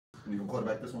You can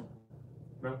quarterback this one?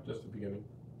 No, just the beginning.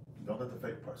 Don't let the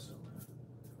fake parts show,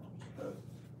 man.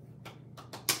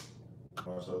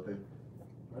 Watch the whole thing?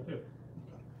 I did.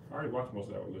 I already watched most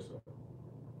of that with Lisa.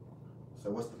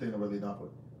 So what's the thing that really not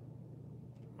with?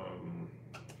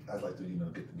 I'd like to,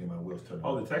 get my wheels turned.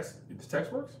 Oh, the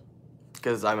text works?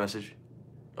 Because iMessage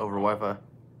over Wi-Fi.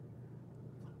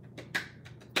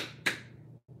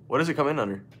 What does it come in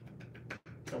under?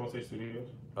 MLC Studios.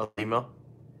 Oh, email?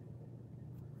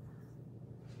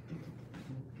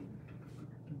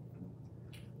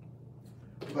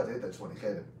 We're about to hit that 20K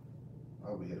then.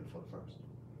 I'll be hitting for the first.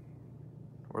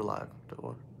 We're live.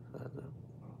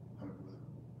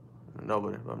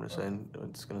 Nobody, but I'm just saying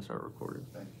it's going to start recording.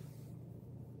 Thank you.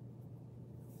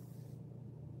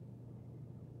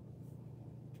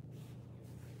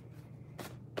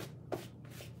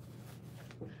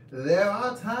 There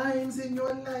are times in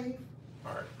your life.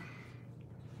 All right.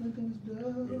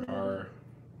 We are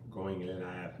going in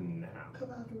at now. Come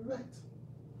out right.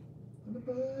 And the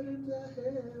burdens are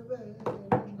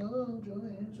heavy. No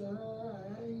joy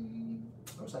inside.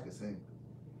 I wish I could sing.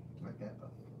 I can't though.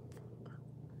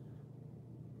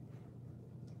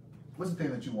 What's the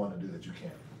thing that you want to do that you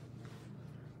can't?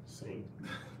 Sing.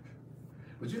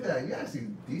 But you actually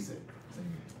decent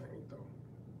singing. I ain't though.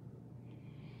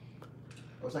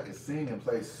 I wish I could sing and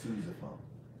play sousaphone.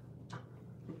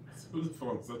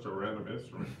 Sousaphone's such a random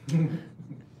instrument. I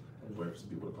was waiting for some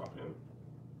people to pop in.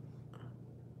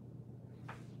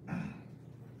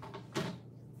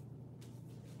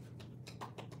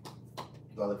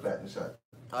 Do I look fat in the shot?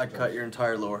 I cut your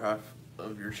entire lower half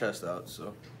of your chest out,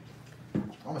 so I'm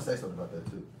gonna say something about that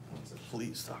too.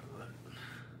 please talk about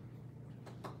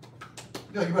it.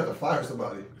 Yeah, you about to fire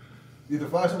somebody. You either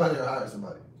fire somebody or hire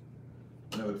somebody.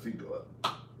 Whenever the feet go up.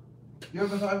 You ever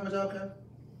been fired from a job, Kev?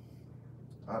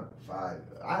 I'm fired.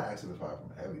 I actually been fired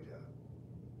from a heavy job.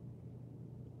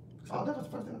 Oh, that was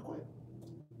the first thing I quit.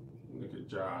 Look at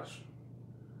Josh.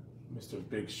 Mr.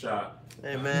 Big Shot.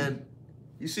 Hey, man.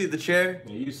 You see the chair?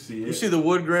 Yeah, you see it. You see the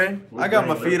wood grain? I got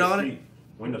my feet on it.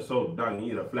 When the soul done,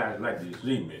 you need a flashlight to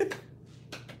see me.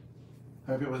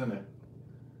 How many people was in there?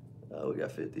 We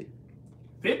got 50.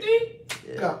 50?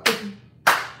 Yeah. Got 50.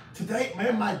 Today,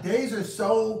 man, my days are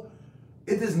so.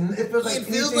 It feels like It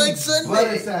feels like Sunday. But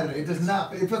it's Saturday. It does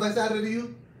not. It feels like Saturday to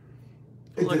you.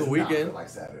 It like does a weekend. Not feel like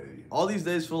Saturday to you. All these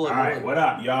days feel like. All right, what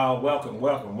up, y'all? Welcome.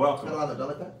 How do I look? Do I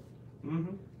like that?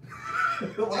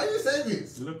 Mm-hmm. Why do you say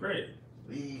this? You look great.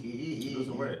 Lose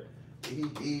some weight.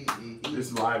 This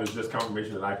This live is just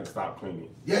confirmation that I can stop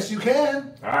cleaning. Yes, you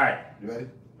can. All right. You ready?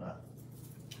 All right.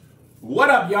 What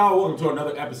up, y'all? Welcome to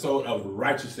another episode of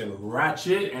Righteous and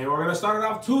Ratchet, and we're gonna start it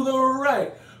off to the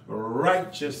right.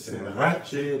 Righteous and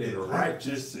ratchet and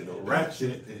righteous and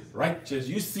ratchet. Righteous.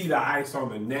 You see the ice on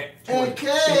the neck. And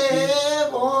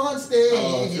Kev on stage.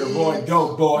 Oh, it's your boy,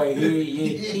 Dope Boy.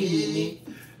 Yeah.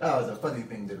 That was a funny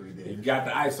thing that we You did. got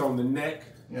the ice on the neck.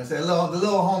 You know what I'm saying? The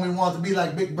little homie wants to be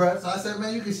like Big Brett. So I said,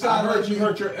 man, you can I shot heard at you me.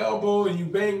 hurt your elbow and you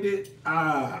banged it.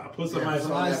 Put some ice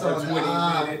on that for 20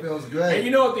 minutes. Feels great. And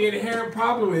you know what the inherent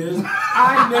problem is?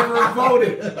 I never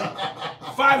voted.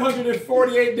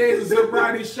 548 days of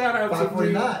sobriety. Shout out to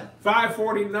me. 549.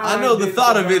 549. I know the days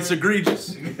thought of sobriety. it's egregious.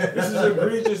 This is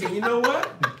egregious. And you know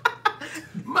what?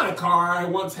 My car I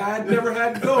once had never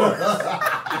had doors.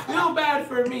 Feel bad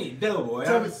for me. Doughboy.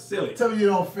 I was silly. Tell me you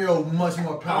don't feel much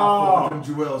more powerful with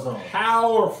them jewels on.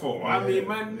 Powerful. I mean,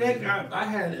 my neck, I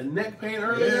had a neck pain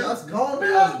earlier. Yeah, that's gone That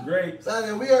now. was great.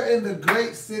 So we are in the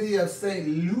great city of St.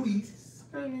 Louis.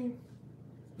 I mean,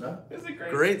 No? is it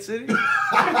great? Great city? Is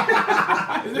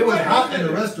It was hot in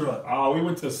the restaurant. Oh, we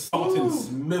went to Salt and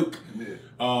Smoke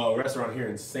Yeah. restaurant here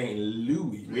in St.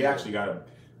 Louis. We actually got to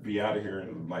be out of here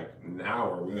in like an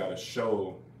hour. We got a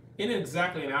show in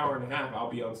exactly an hour and a half.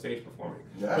 I'll be on stage performing.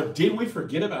 Yeah. But did we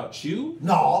forget about you?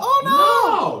 No.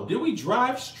 No. Did we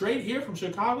drive straight here from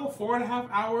Chicago 4.5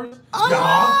 hours?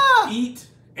 Eat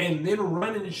and then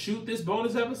run and shoot this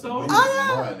bonus episode? We didn't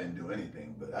run and do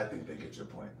anything, but I think they get your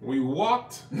point. We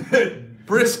walked.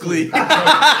 Briskly.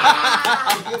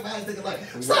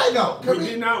 Side note, We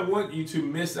did not want you to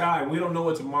miss out, and we don't know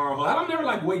what tomorrow holds. I don't never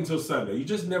like wait until Sunday. You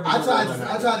just never know.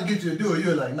 I tried to get you to do it.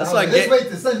 You're like, no, That's like let's wait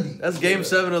till Sunday. That's game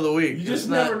 7 of the week. You just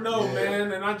It's never not- know, Yeah.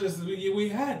 man. And we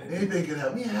had it. Anything can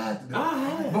help. We had to do I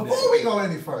it. had Before we go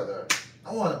any further,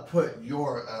 I want to put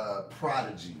your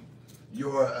prodigy,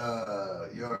 your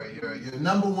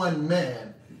number one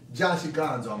man, Joshy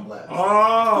Gons on blast.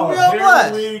 Oh, Who we on here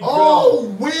blast? we go.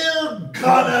 Oh, we're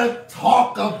gonna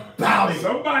talk about it.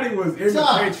 Somebody was in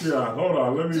Josh. the Patreon. Hold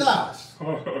on, let me. Josh.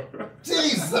 Hold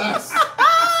Jesus.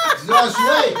 Josh,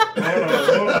 wait.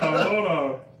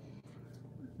 on.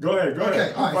 Go ahead.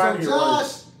 Okay, all right. Finding So your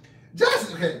words.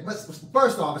 Josh. Okay, but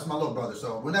first off, it's my little brother,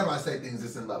 so whenever I say things,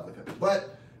 it's in love with him.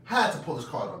 But I had to pull his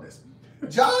card on this.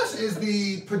 Josh is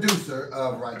the producer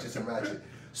of Righteous and Ratchet.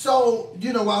 So,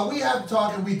 you know, while we have to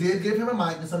talk, and we did give him a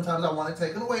mic, and sometimes I want to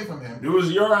take it away from him. It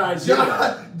was your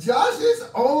idea. Josh's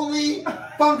only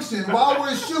function while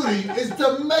we're shooting is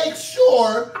to make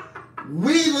sure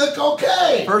we look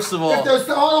okay. First of all, if there's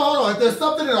hold on. If there's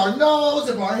something in our nose,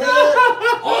 in our hair,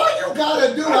 all you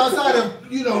gotta do outside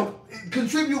of, you know,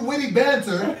 contribute witty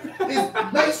banter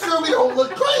is make sure we don't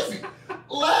look crazy.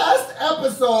 Last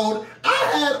episode,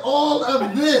 I had all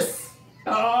of this.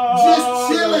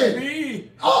 Just chilling.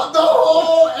 Oh, the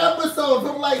whole episode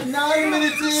from like 9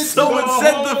 minutes in. someone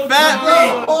said the fat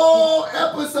The meat. whole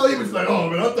episode, he was like, "Oh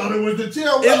man, I thought it was the chair.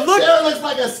 What looked- chair looks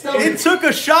like a stomach?" It took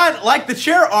a shot like the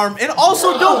chair arm, and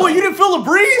also, Doughboy, you didn't feel the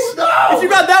breeze. No. If you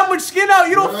got that much skin out,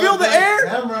 you don't feel the air.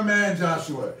 Cameraman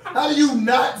Joshua, how do you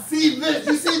not see this?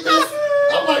 You see this?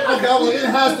 I'm like, okay, well, it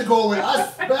has to go away. I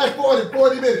fast forwarded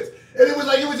 40 minutes. And it was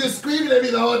like it was just screaming at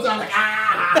me the whole time,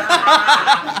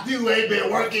 like, you ain't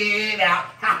been working out.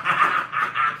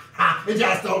 It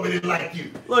just told me to like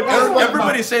you. Look, That's what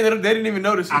everybody's saying that they didn't even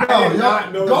notice it. No, did not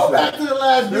y'all, notice go that. back to the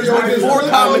last video. like Just 4 look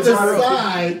comments on in a the row.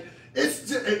 side. It's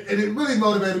just, and it really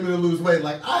motivated me to lose weight.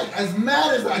 Like as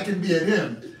mad as I can be at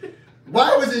him,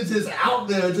 why was it just out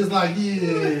there, just like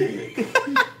yeah,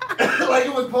 like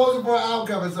it was posing for an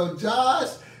outcome? And so Josh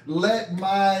let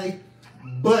my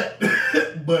butt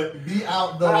be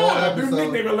out the whole New episode.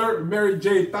 nickname alert: Mary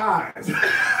J. Thighs.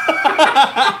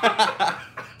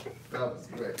 That was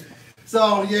great.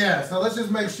 So yeah, so let's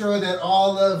just make sure that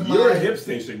all of my. You're a hip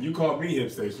station. You called me hip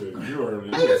station. You were.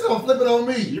 Hey, just gonna flip it on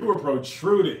me. You were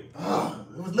protruding. Oh,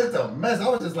 it was looked a mess. I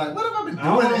was just like, what have I been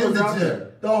How long doing in was the out gym?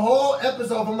 there? The whole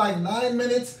episode from like 9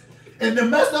 minutes. And the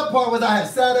messed up part was I had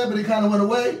sat up and it kind of went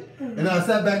away. And I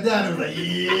sat back down and it was like,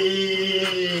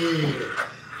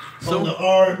 yeah. On the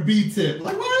R&B tip.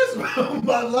 Like, why is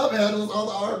my love handles on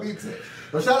the R&B tip?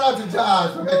 But shout out to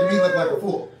Josh for making me look like a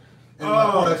fool. In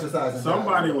my core exercise.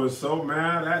 Somebody was so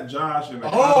mad at Josh in the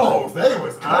Oh, they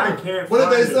was I coming. can't What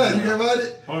did they find say? it, You man. can't find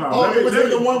it? Hold on, Oh, let it was me- in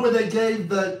the one where they gave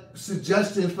the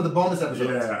suggestions for the bonus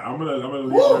episodes. Yeah, I'm gonna leave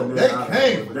Woo, your name they out.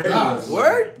 came for They Josh. was-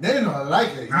 Word? They didn't like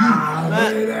it. Ah,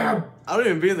 Man. man. I don't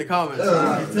even be in the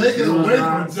comments. Take it Do away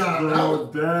not from Josh. scroll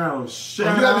down. Oh, Shut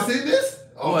you up. haven't seen this?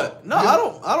 Oh, What? No, I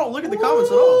don't look at the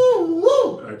comments at all. Woo,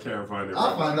 woo. I can't find it.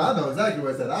 I find I know exactly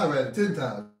what it said. I read it 10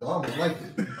 times. I almost liked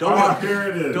it. Don't Oh, worry. here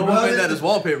it is. Don't made that as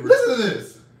wallpaper. Listen to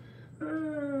this.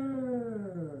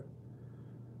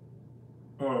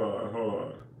 Hold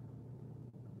on.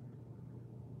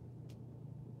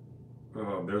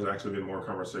 Oh, there's actually been more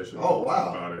conversation Oh, wow.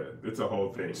 about it. It's a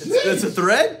whole thing. It's a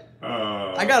thread?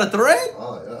 I got a thread?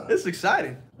 Oh, yeah. It's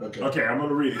exciting. Okay. Okay, I'm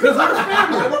gonna read it. Because we're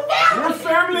family. We're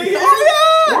family here.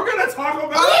 Oh, yeah. We're gonna talk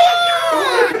about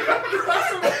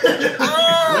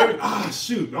it.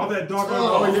 Shoot. All that doggone.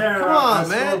 Oh, yeah. come on, I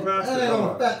man. scrolled past That it. ain't Hold on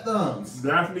on. fat thumbs.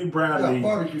 Daphne Got Bradley.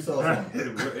 barbecue sauce on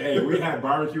it. Hey, we had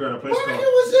barbecue at a place Barbecue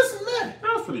called. was just meh.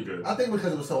 That was pretty good. I think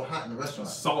because it was so hot in the restaurant.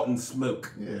 Salt and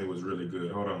smoke. Yeah. It was really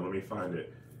good. Hold on, let me find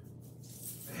it.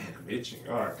 Man, I'm itching.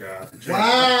 Oh god.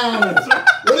 Wow.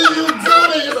 What are you doing?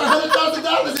 It's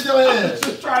 $100,000 in your head.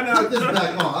 Just trying Put this to.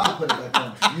 back on. I'll put it back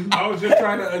on. You. I was just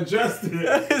trying to adjust it.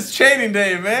 It's chaining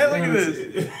day, man. Look at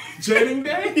this. Chaining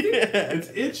day? Yeah. It's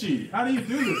itchy. How do you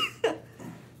do this?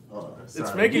 It's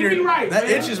Sorry. making Get me your right, that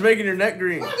man. itch is making your neck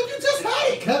green. Why did you just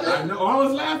hate it, Kevin? I know. I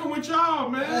was laughing with y'all,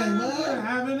 man. Hey, man. We're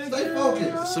having a Stay good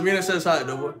focused. time. Samina says hi,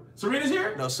 Doughboy. Serena's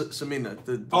here? No, Samina.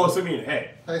 Oh, Samina.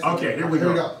 Hey. Hey, Okay, here we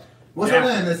go. What's her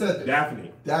name? They said that.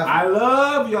 Daphne. Daphne. I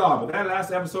love y'all, but that last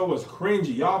episode was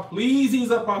cringy. Y'all, please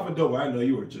ease up off of dope. I know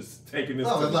you were just taking this.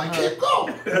 I to was like, keep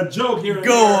going. a joke here and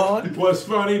Go there on. was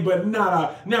funny, but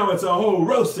now it's a whole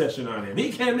roast session on him.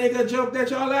 He can't make a joke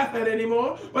that y'all laugh at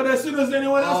anymore. But as soon as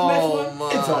anyone else makes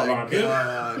one, it's all on him.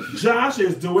 gosh. Josh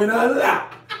is doing a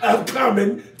lot of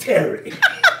commentary.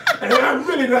 And I'm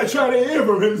really not trying to hear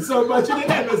from him so much in an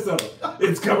episode.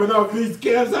 It's coming off these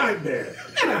calves out there.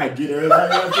 And I get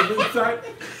everybody else a good sight.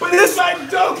 But it's like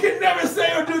Joe can never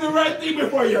say or do the right thing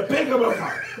before you pick him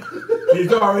apart.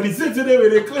 He's already sensitive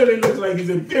and it clearly looks like he's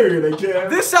inferior to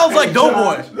Kev. This sounds like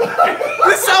Doughboy.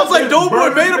 This sounds like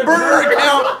Doughboy made a burner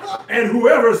account. And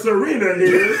whoever Serena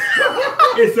is,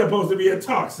 it's supposed to be a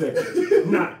talk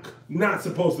section. Not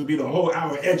supposed to be the whole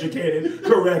hour educated,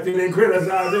 correcting, and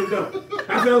criticizing. No.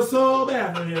 I felt so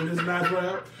bad for him this last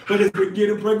round, but it's been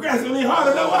getting progressively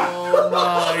harder to watch. Oh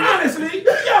my. Honestly,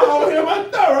 y'all owe him a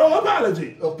thorough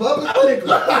apology. A public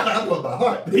speaker. I put my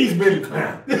heart. He's been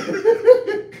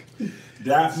clowned.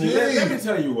 Daphne, let me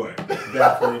tell you what.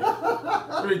 Daphne,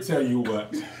 let me tell you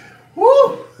what.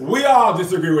 Woo! We all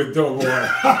disagree with Doughboy.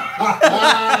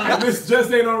 And this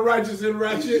just ain't on Righteous and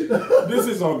Ratchet. This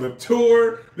is on the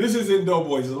tour. This is in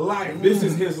Doughboy's life. This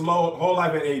is his whole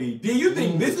life at AD. Do you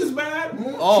think this is bad?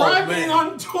 Try being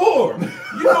on tour.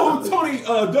 You know who Tony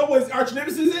Doughboy's arch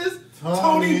nemesis is?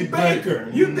 Tony Baker.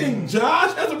 You think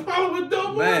Josh has a problem with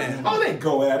Doughboy? Man. Oh, they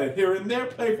go at it here and there,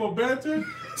 playful banter.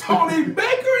 Tony Baker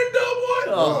and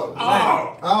Doughboy? Oh,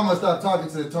 Oh. I almost stopped talking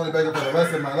to Tony Baker for the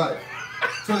rest of my life.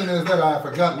 20 minutes later, I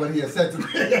forgot what he had said to me.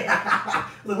 Like,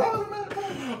 why was I mad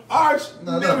about it? Arch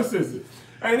No. nemesis.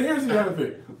 And here's the other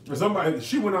thing. For somebody,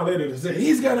 she went on later to say,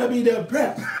 he's gonna be the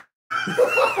prep.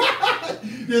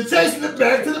 You're chasing it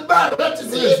back to the bottom. That's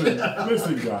just it.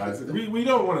 Listen, guys, we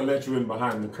don't want to let you in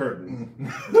behind the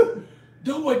curtain.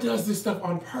 Doughboy does this stuff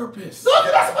on purpose. No,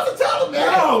 you're not supposed to tell him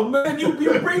that. No, man,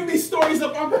 you bring these stories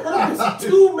up on purpose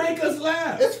to make us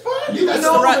laugh. It's fun. You That's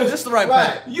know the right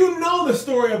path. You know the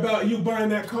story about you buying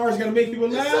that car is going to make people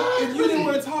laugh. If you didn't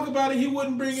want to talk about it, he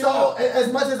wouldn't bring it So, up.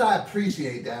 as much as I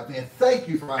appreciate Daphne, and thank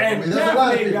you for my And opinion, there's a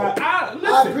lot of Daphne,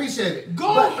 people. I I appreciate it.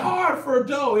 Go But- hard for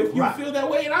Doe if you Right. feel that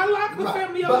way. And I like the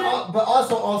family of it. but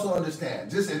also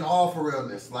understand, just in all for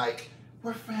realness, like,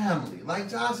 we're family.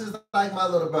 Like, Josh is like my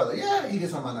little brother. Yeah, he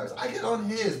gets on my nerves. I get on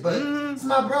his, but it's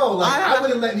my bro. Like, I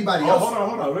wouldn't let anybody else.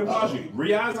 Hold on. Let me pause you.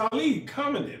 Riaz Ali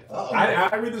commented. Uh-oh.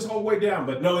 I read this whole way down,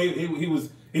 but no, he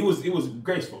was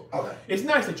graceful. Okay. It's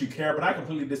nice that you care, but I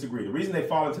completely disagree. The reason they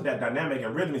fall into that dynamic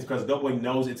and rhythm is because Doughboy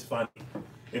knows it's funny.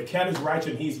 If Kev is righteous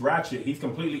and he's ratchet, he's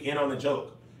completely in on the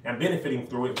joke and benefiting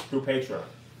through Patreon.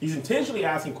 He's intentionally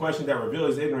asking questions that reveal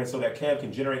his ignorance so that Kev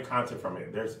can generate content from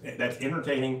it. That's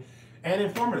entertaining and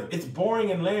informative. It's boring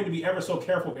and lame to be ever so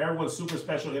careful of everyone's super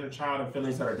special inner child and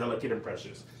feelings that are delicate and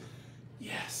precious.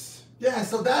 Yes. Yeah,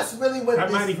 so that's really what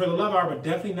That might be this... for the love hour, but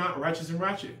definitely not Righteous and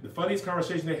Ratchet. The funniest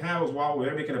conversation they had was while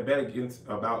they're making a bet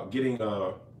about getting,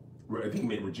 I think he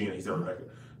meant Regina, he said Rebecca.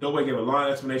 Doughboy gave a long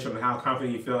explanation on how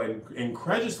confident he felt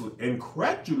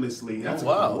incredulously, that's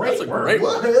Wow, a great that's a word. great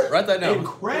What? word. Write that down.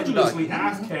 Incredulously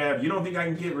asked Kev, you don't think I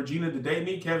can get Regina to date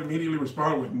me? Kev immediately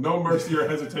responded with no mercy or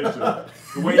hesitation.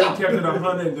 The way he kept it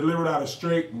 100 and delivered out a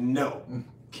straight no.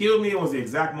 Killed me and was the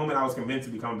exact moment I was convinced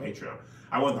to become a Patreon.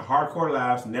 I want the hardcore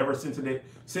laughs, never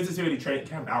sensitivity trait.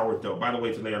 Camp Hourworth, though. By the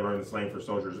way, today I learned the slang for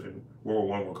soldiers in World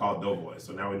War I were called doughboys.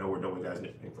 So now we know where Doughboy got his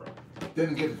nickname from.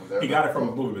 Didn't get it from there. He got it from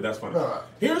a movie, but that's funny. Right.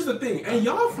 Here's the thing, and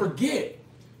y'all forget.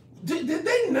 Did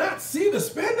they not see the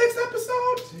spandex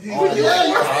episode? Oh, yeah,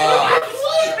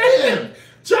 you're sleeping.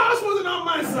 Josh wasn't on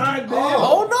my side, man.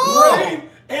 Oh, no. Ray,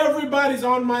 everybody's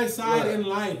on my side in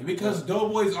life because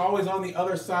Doughboy's always on the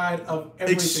other side of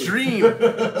everything. Extreme.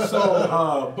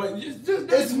 So, but just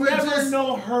It's we're never just-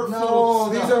 no hurtful No,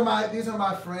 stuff. these are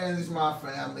my friends, these are my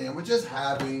family, and we're just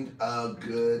having a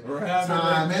good We're having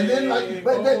time. a And then, like,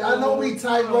 but then, I know we good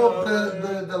tightrope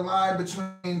time. the line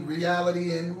between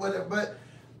reality and whatever, but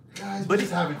guys, we're But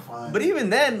just having fun. But even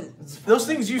then, those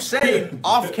things you say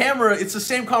off camera, it's the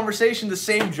same conversation, the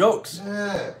same jokes.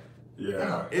 yeah,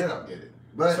 Yeah. they don't get it.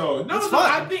 But So no, It's no, fun.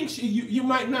 I think you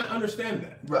might not understand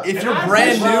that. Right. If And you're I brand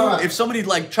appreciate- new, Right. if somebody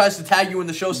like tries to tag you in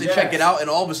the show, say check Yes. it out, and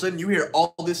all of a sudden you hear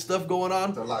all this stuff going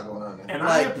on. there's a lot going on there. And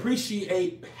I Like-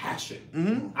 appreciate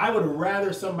passion. I would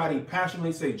rather somebody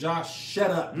passionately say, "Josh,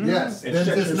 shut up." Yes, and then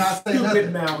shut just your not say stupid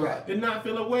nothing. mouth, Right. than not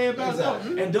feel a way about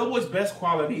Exactly. it. And Doughboy's best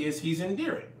quality is he's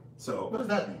endearing. What So does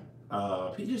that mean?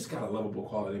 he just got a lovable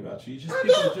quality about you. Just I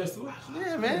people know. just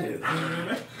Yeah, man.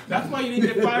 That's why you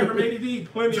didn't get fired from ADD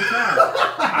plenty of times.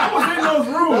 I was in those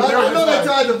rooms. I know they They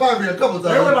tried to fire me a couple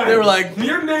times. they were like, like-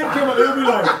 your name came up. They'd be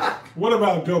like, what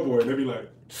about Doughboy? And they'd be like,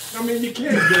 I mean, you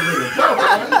can't get rid of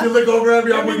Doughboy. You look over at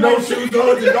me, I'm with no Everybody- shoes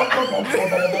on.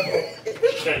 You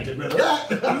can't get rid of that.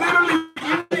 Literally,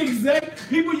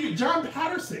 people you John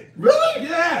Patterson. Really?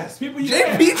 Yes, people you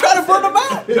JP trying to burn them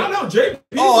out. No, JP.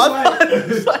 Oh, was I thought it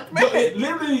was like, man.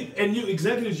 literally, and you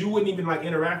executives you wouldn't even like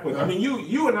interact with. I mean,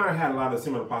 you and I had a lot of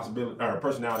similar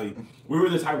personality. We were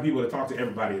the type of people that talk to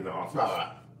everybody in the office. Right.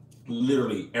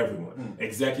 Literally everyone,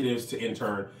 executives to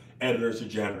intern, editors to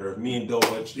janitor. Me and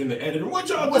Doughboy in the editor. What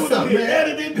y'all What's doing up, here? man?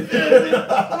 Editing.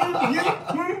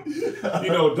 You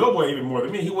know, Doughboy even more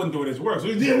than me. He wasn't doing his work. So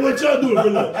he did what y'all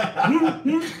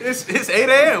doing. It's 8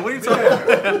 a.m. What are you talking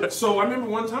about? So I remember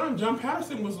one time John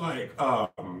Patterson was like,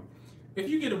 if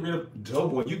you get rid of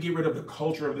Doughboy, you get rid of the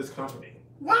culture of this company.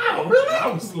 Wow, really? I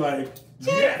was like,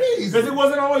 Jeez. because it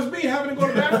wasn't always me having to go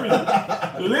to the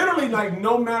bathroom. Literally, like,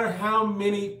 no matter how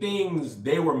many things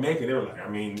they were making, they were like, I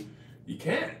mean, you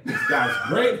can't. This guy's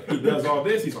great. He does all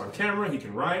this. He's on camera. He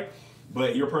can write.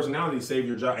 but your personality saved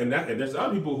your job. And there's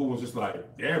other people who was just like,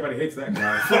 everybody hates that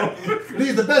guy. So,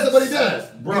 He's the best at what he does.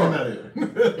 Bro. Get him out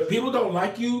of here. people don't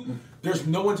like you. There's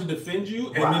no one to defend you.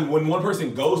 And Right. then when one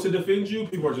person goes to defend you,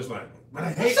 people are just like, but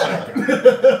I hate Shut that up.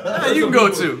 guy. Yeah, you can go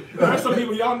too. There's some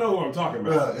people, y'all know who I'm talking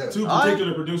about. Yeah. Two Oh, yeah.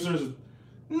 particular producers.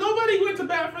 Nobody went to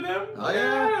bat for them. Oh, Get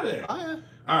yeah. out of there. Oh, yeah.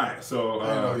 All right, so I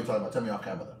don't know what you're talking about. Tell me off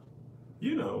camera though.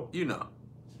 you know You know.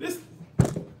 this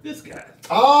guy.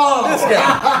 Oh, This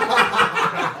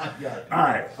guy. Got it. All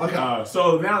right. Okay.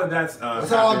 So now that that's It's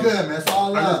all happened, good, man. It's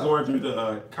all I'm just love. going through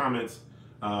the comments.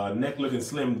 Neck looking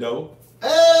slim dough.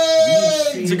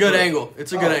 Hey! It's a good angle.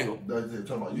 It's a good angle. No, you're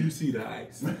talking about You you. see the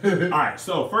ice. All right.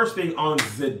 So first thing on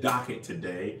the docket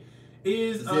today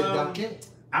is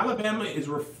Alabama is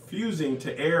refusing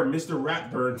to air Mr.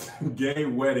 Ratburn's gay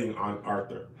wedding on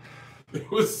Arthur. It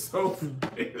was so.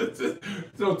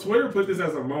 So Twitter put this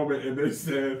as a moment, and they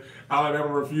said Alabama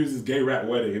refuses gay rat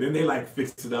wedding, and then they like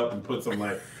fixed it up and put some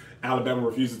like Alabama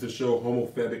refuses to show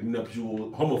homophobic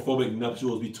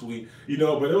nuptials between, you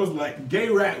know. But it was like gay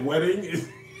rat wedding is.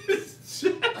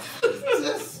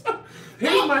 Just-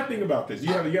 Here's my thing about this.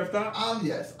 You have thought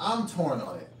Yes, I'm torn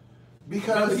on it. about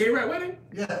Because the gay rat wedding?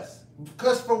 yes,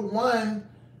 because for one,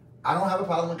 I don't have a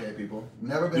problem with gay people.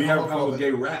 Never been Do you have a problem homophobic. with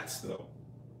gay rats though?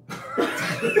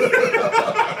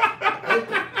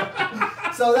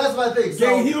 So that's my thing. Gay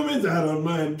So, humans, I don't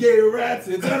mind. Gay rats,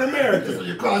 it's so un-American.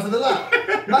 you're crossing the line.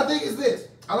 My thing is this: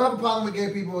 I don't have a problem with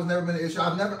gay people. It's never been an issue.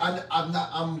 I'm not.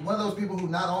 I'm one of those people who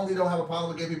not only don't have a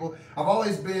problem with gay people. I've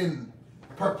always been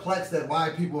perplexed at why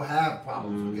people have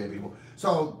problems with gay people.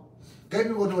 So, gay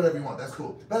people will do whatever you want. That's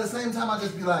cool. But at the same time, I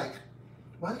just be like,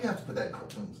 why do you have to put that in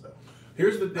cartoons though?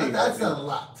 Here's the thing. That's a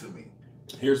lot to me.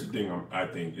 Here's the thing I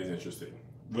think is interesting.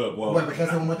 Well, Wait, but can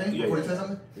I say one more thing Yeah, before you yeah. say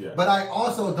something? Yeah. But I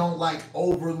also don't like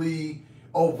overtly,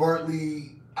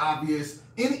 overtly obvious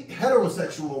any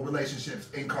heterosexual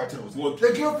relationships in cartoons. Well-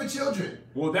 They're geared for children.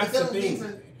 Well, that's They the don't need thing.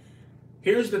 to-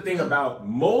 Here's the thing about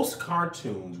most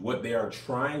cartoons. What they are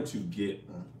trying to get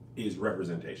is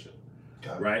representation,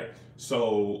 Okay. right?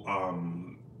 So,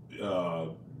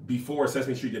 before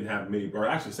Sesame Street didn't have many, or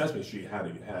actually Sesame Street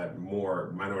had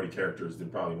more minority characters than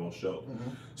probably most shows.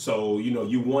 So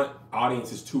you want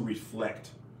audiences to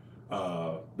reflect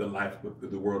the life,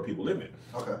 the world people live in.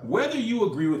 Okay. Whether you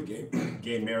agree with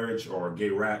gay marriage or gay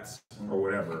rats or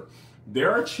whatever,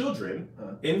 there are children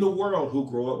in the world who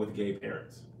grow up with gay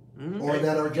parents Or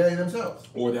that are gay themselves.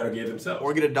 or that are gay themselves.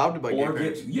 Or get adopted by gay Or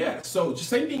parents. so just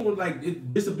same thing with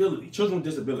like disability, children with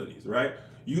disabilities, right?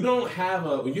 You don't have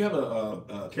when you have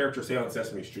a character say on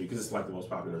Sesame Street, because it's like the most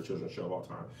popular children's show of all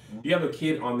time. You have a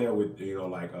kid on there with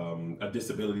like a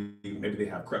disability, maybe they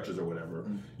have crutches or whatever.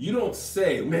 You don't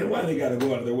say, man, why they gotta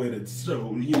go out of their way to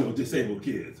show disabled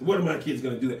kids? What are my kids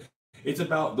gonna do that? It's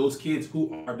about those kids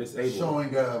who are disabled.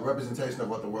 Showing a representation of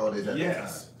what the world is at that time.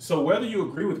 Yes. So whether you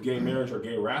agree with gay marriage or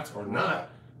gay rats or not,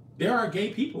 there are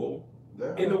gay people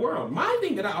There in are. the world. My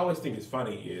thing that I always think is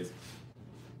funny is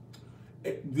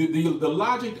the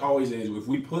logic always is if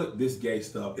we put this gay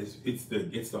stuff, it's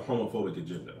the homophobic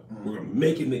agenda. We're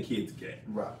making the kids gay.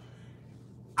 Right.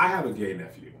 I have a gay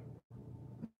nephew.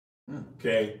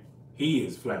 Okay, he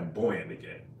is flamboyantly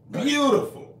gay, Right.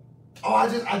 beautiful. Oh, I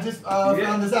just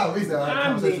found this out recently. I had a I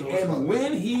conversation mean, with and someone.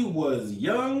 when he was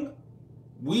young,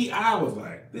 I was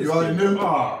like, this You already kid- knew?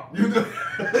 Oh, You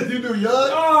do you do young?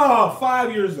 oh,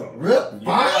 5 years old. Rip? Yeah,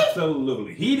 5?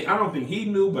 absolutely. I don't think he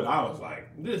knew, but I was like,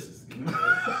 this is.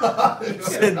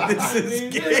 Said this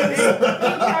is gay. This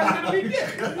guy's gonna be gay.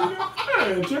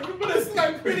 I ain't tripping, but it's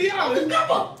like pretty honest.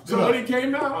 So when he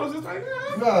came out, I was just like,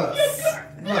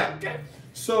 yeah, okay.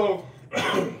 So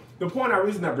the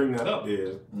reason I bring that up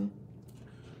is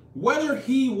whether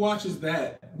he watches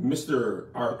that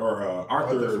Arthur,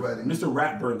 Arthur's wedding. Mr.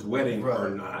 Ratburn's wedding or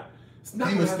Right. not, it's not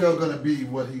He was gonna still be- gonna be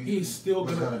what He's still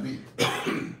was gonna gonna be.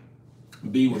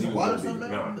 be what Is he it was water or gonna something?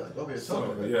 be. Man? Nah. Over here, So,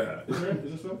 something. yeah. Is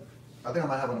there some? I think I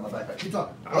might have one in my backpack. Keep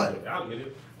talking. Go I'll ahead. get it. I'll get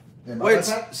it. In my Wait,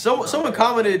 backpack? someone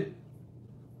commented,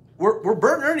 were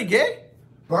Bert and Ernie gay?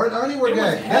 Bert and Ernie were It was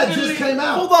gay. That heavily- just came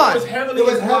out. Hold on. It was heavily It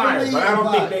was implied, heavily but I don't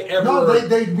think implied. they ever. No,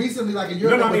 they recently, like a year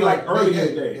No, ago. I mean was like early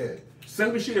in the yeah, day.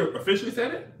 Sesame Street officially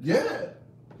said it? Yeah.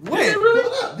 When? Did they Pull really?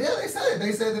 it up. Yeah, they said it.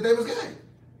 They said that they was gay.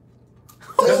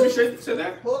 Sesame Street said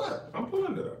that? Pull it up. I'm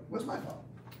pulling it up. What's my phone?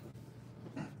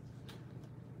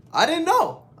 I didn't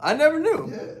know. I never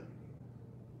knew. Yeah.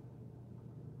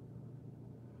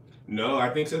 No, I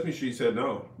think Sesame Street said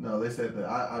no. No, they said that.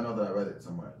 I know that I read it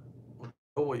somewhere.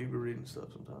 Oh, well, you be reading stuff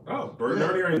sometimes. Oh, Bert and Yeah.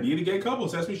 Ernie are indeed a gay couple.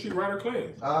 Sesame Street writer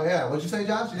claims. Oh yeah. What'd you say,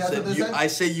 Josh? You got something to say? I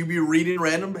say you be reading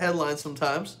random headlines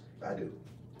sometimes. I do.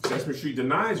 Sesame Street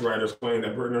denies writers claim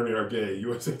that Bert and Ernie are gay.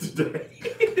 USA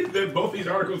Today. Then both these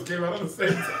articles came out on the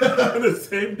same on the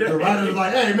same day. The writer was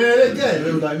like, "Hey man, they gay."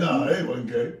 They was like, "No, they wasn't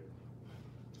gay."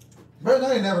 Bert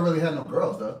and Ernie never really had no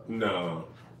girls though. No.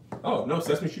 Oh no,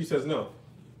 Sesame Street says no.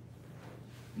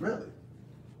 Really?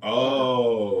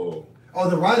 Oh. Oh,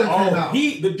 the writer came out.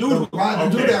 The dude The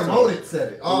dude that wrote it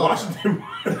said it. The Oh, Washington.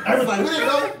 I was like, "We didn't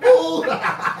know." Fool.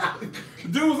 The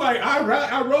dude was like,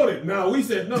 I wrote it. No, we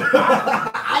said no.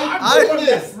 I wrote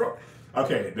this.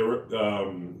 Okay,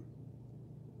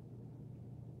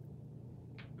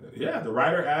 the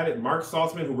writer added, Mark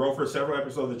Saltzman, who wrote for several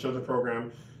episodes of the children's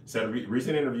program, said in a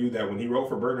recent interview that when he wrote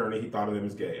for Bert and Ernie, he thought of them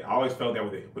as gay. I always felt that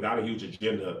without a huge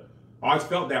agenda. when I was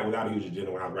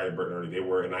writing Bert and Ernie. They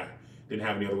were, and I didn't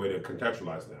have any other way to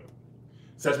contextualize them.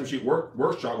 Sesame Street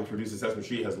Workshop, which produces Sesame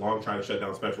Street, has long tried to shut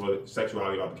down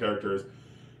sexuality about the characters.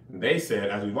 And they said,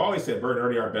 as we've always said, Bert and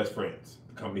Ernie are best friends,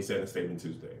 the company said in a statement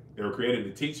Tuesday. They were created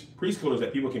to teach preschoolers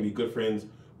that people can be good friends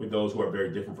with those who are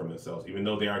very different from themselves, even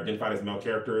though they are identified as male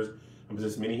characters and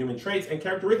possess many human traits and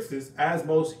characteristics, as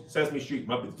most Sesame Street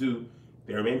Muppets do.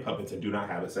 They remain puppets and do not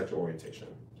have a sexual orientation.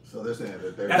 So they're saying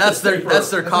that they're... That's their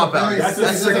cop out.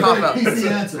 That's their cop out. PC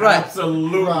answer. Right.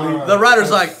 Absolutely. Right. The writer's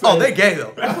like, oh, they gay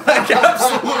though. Like,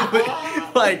 absolutely.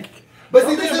 Like, But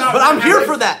see, this is... but I'm here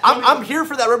for that. I'm here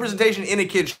for that representation in a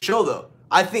kid's show though.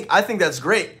 I think that's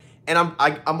great. And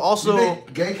I'm also... You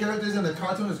think gay characters in the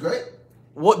cartoon is great?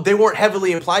 What they weren't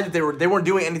heavily implied that they weren't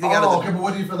doing anything out of okay, but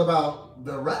what do you feel about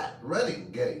the Redding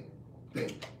gay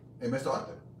thing in Mr.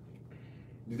 Arthur?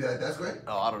 You think that's great?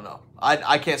 Oh, I don't know.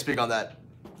 I can't speak on that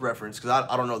reference because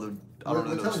I don't know the We're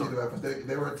telling you the reference.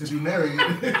 They were to be married.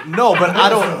 No, but I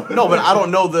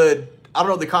don't know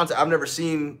the concept. I've never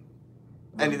seen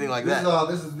anything like that.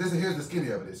 Here's the skinny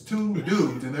of it. It's two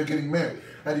dudes and they're getting married.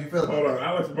 How do you feel about Hold that? on,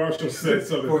 Alex Marshall said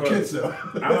something For funny. kids, though.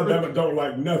 Alabama don't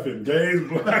like nothing. Gays,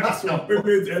 blacks,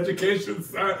 women's education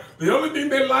side. The only thing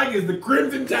they like is the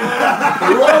Crimson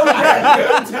Tide.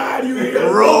 Roll Tide, you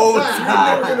hear? Roll You're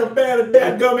never gonna ban a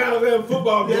dadgum Alabama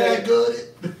football game. Yeah, good.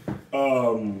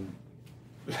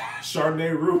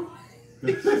 Chardonnay Roux.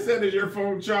 She said, is your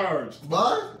phone charged?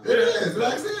 But it is.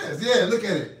 Max is. Yeah, look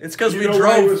at it. It's because You we know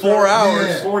why he drove was 4 charged? hours.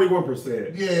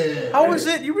 Yeah. 41%. Yeah. How is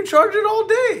it? You've been charging all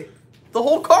day. The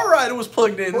whole car ride was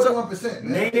plugged in. So, 41%.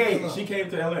 man. Nay, she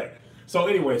came to LA. So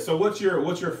anyway, so what's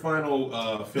your final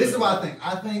feeling? This is what I think.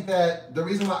 I think that the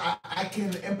reason why I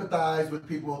can empathize with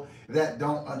people that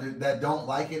don't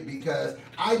like it, because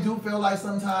I do feel like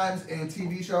sometimes in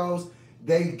TV shows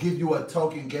they give you a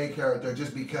token gay character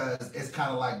just because it's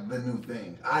kind of like the new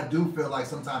thing. I do feel like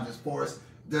sometimes it's forced.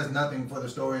 Does nothing for the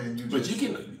story, and you But just...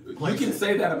 you can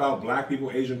say that about black people,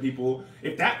 Asian people.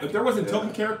 If there wasn't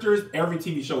token characters, every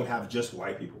TV show would have just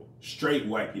white people, straight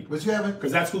white people. But you haven't...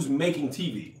 Because that's who's making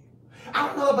TV. I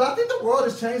don't know, but I think the world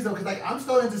has changed though, because like I'm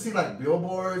starting to see like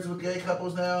billboards with gay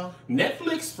couples now.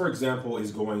 Netflix, for example,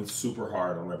 is going super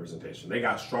hard on representation. They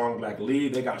got strong black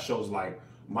lead. They got shows like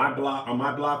My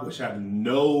Block, which have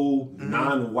no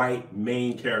non-white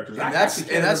main characters. and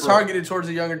that's targeted towards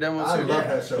the younger demo I too. love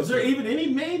that show. Is there even any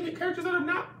main characters that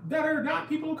are not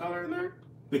people of color in there?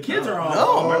 The kids are all.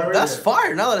 No, minorities. that's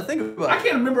fire. Now that I think about I it.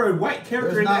 can't remember a white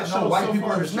character There's in that not show no white so people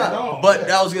far. in the show. At all. But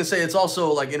I was gonna say it's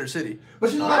also like inner city.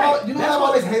 But you know, Right. what That's I've what-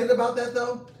 always hated about that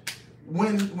though?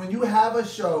 When you have a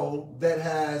show that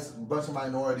has a bunch of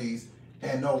minorities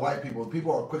and no white people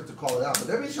are quick to call it out. But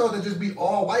there be shows that just be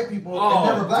all white people and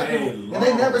never black day people. long. And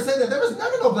they never say that. There was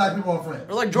never no black people on Friends.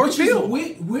 Or like George Which is Field.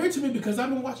 weird to me because I've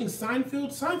been watching Seinfeld.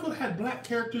 Seinfeld had black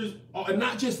characters, and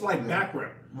not just like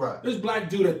background. Right. There's black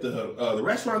dude at the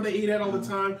restaurant they eat at all the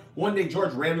time. One day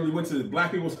George randomly went to the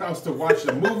black people's house to watch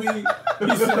a movie.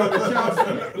 He sat on the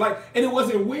couch, and it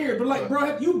wasn't weird, but like, bro,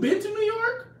 have you been to New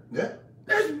York? Yeah.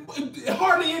 There's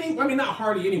hardly any. I mean, not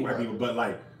hardly any white people, but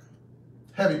like.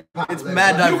 Heavy population. It's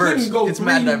mad You diverse. couldn't go It's 3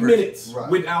 mad diverse. minutes Right.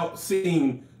 without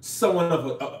seeing someone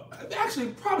of actually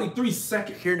probably 3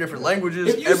 seconds. Hearing different languages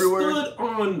If you everywhere.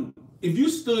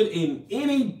 stood in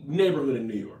any neighborhood in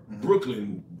New York,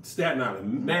 Brooklyn, Staten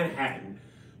Island, Manhattan,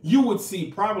 you would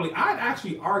see I'd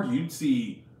actually argue you'd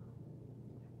see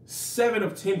 7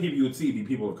 of 10 people you would see be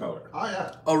people of color. Oh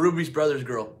yeah. Oh, Ruby's brother's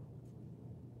girl,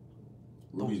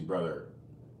 Ruby's brother,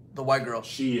 the white girl.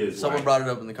 she is. Someone white. brought it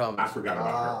up in the I comments. forgot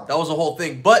about her. That was a whole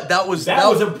thing, but that was That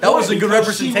was a important good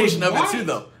because she representation was of it too, white.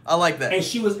 though. I like that. And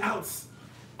she was out.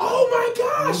 Oh my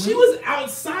gosh, she was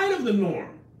outside of the norm.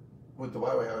 With the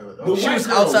white way. The She white was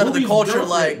girl, outside of the Ruby's culture,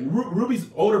 girlfriend, Ruby's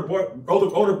older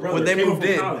brother When they came moved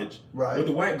from in. college Right. with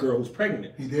the white girl who's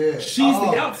pregnant. He did. She's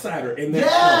Oh. the outsider in that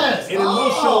Yes! show. And in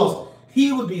most Oh. shows,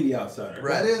 he would be the outsider.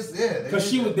 That is, yeah.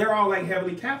 Because they're all like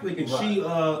heavily Catholic, and she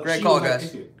great call,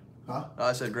 guys. Huh?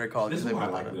 I said great call. This is why I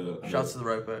like the shouts to the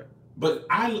right back. But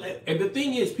and the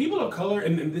thing is, people of color,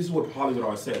 and this is what Hollywood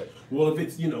always said. Well, if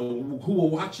it's who will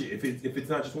watch it? If it's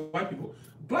not just white people,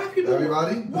 black people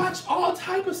watch all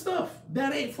type of stuff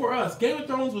that ain't for us. Game of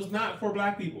Thrones was not for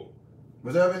black people.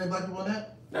 Was there any black people in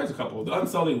that? There's a couple. The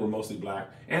Unsullied were mostly black,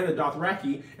 and the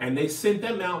Dothraki, and they sent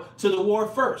them out to the war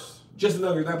first. Just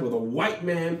another example of a white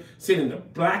man sending the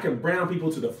black and brown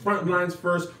people to the front lines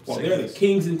first, while they're the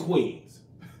kings and queens.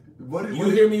 You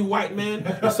hear me, white man?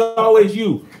 It's always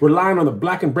you relying on the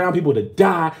black and brown people to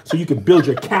die so you can build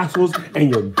your castles and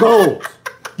your goals.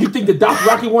 You think the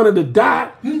Dothraki wanted to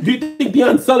die? Do you think the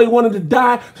Unsullied wanted to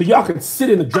die so y'all can sit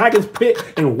in the dragon's pit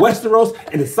in Westeros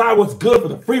and decide what's good for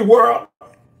the free world?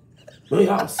 Well,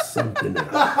 y'all something else.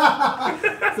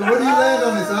 So where do you land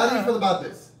on this? How do you feel about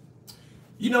this?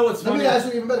 You know what's funny? Let me ask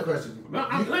you an even better question.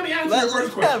 Let me answer your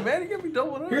first question. Yeah, man, you got me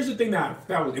done with that. Here's the thing that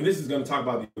was, and this is going to talk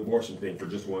about the abortion thing for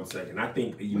just 1 second. I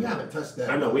think we haven't touched that.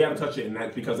 I know we haven't touched it, and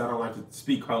that's because I don't like to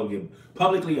speak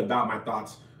publicly about my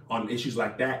thoughts on issues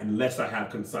like that unless I have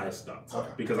concise thoughts. Okay.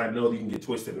 Because I know you can get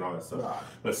twisted and all that stuff. Right.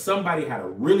 But somebody had a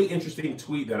really interesting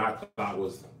tweet that I thought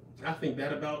was, I think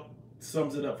that about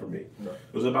sums it up for me. Right.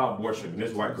 It was about abortion. And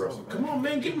this white girl said, "Come on,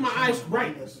 man, get my eyes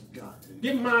right.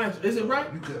 Get my eyes. Is it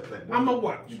right? You good, Playboy. I'm a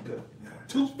what? You good.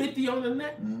 250 on the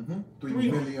net. Mm-hmm.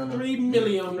 3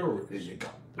 million on the wrist. There you go.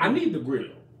 I need the grill.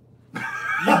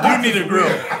 You do need a grill.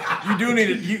 You do need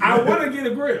it. I want to get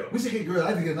a grill. We should get grilled. I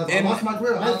have to get another. I lost my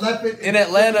grill. I left it in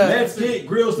Atlanta. Let's get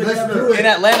grills together. In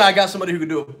Atlanta, I got somebody who could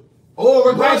do it. Oh,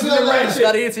 we're going to Atlanta.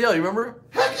 Scotty ATL, you remember?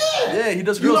 Heck yeah. Yeah, he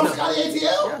does grills now. You know Scotty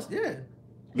ATL? Yes,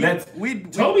 yeah.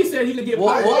 Toby said he could get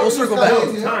we'll circle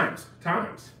back.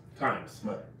 Times.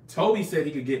 Toby said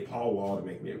he could get Paul Wall to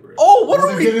make me a grill. Oh, what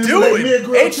are we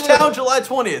doing? H-Town, July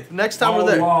 20th. Next time we're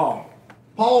there. Paul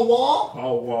Wall?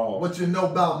 Paul Wall. What you know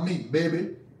about me,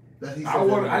 baby? I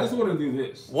just want to do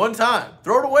this. One time.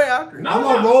 Throw it away after. No, I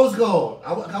want Rose Gold.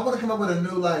 I want to come up with a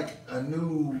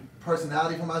new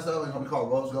personality for myself. It's going to be called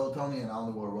Rose Gold Tony, and I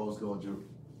only wear Rose Gold jewelry.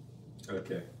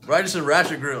 Okay. Righteous and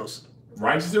Ratchet grills.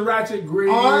 Righteous and Ratchet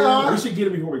grill. We should get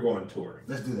it before we go on tour.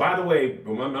 Let's do that. By the way,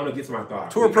 I'm going to get to my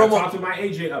thoughts. Tour promo. I talked to my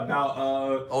agent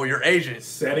about your agent.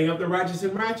 Setting up the Righteous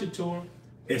and Ratchet tour.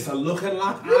 It's a look and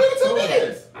lock. You didn't tell me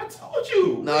this. I told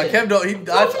you. No, Kev don't. I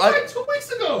told you like 2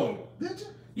 weeks ago. Did you?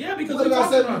 Yeah, because what we did I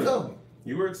talked say about you told me?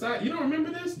 You were excited. You don't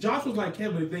remember this? Josh was like,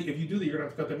 Kev, but if you do that, you're going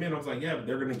to have to cut them in. I was like, yeah, but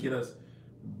they're going to get us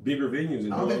bigger venues.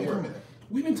 And I don't think you told me that.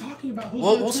 We've been talking about who's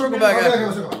We'll circle back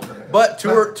after. But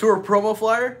tour promo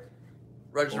flyer,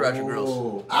 Righteous Ratchet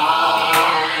Grills.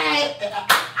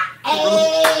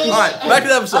 All right, back to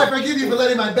the episode. I forgive you for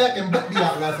letting my back and butt be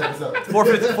out last episode.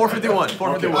 451.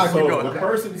 So the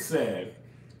person said,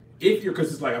 if you're,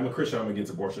 because it's like, I'm a Christian, I'm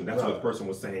against abortion. That's what the person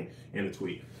was saying in the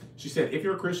tweet. She said, if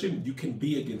you're a Christian, you can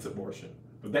be against abortion.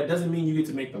 But that doesn't mean you get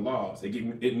to make the laws.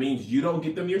 It means you don't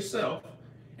get them yourself,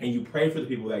 and you pray for the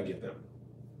people that get them.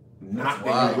 Not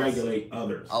that you regulate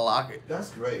others. I like it. That's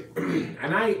great.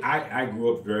 And I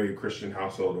grew up very Christian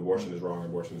household. Abortion is wrong.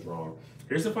 Abortion is wrong.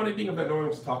 Here's the funny thing that no one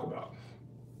wants to talk about.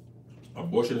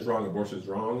 Abortion is wrong. Abortion is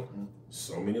wrong.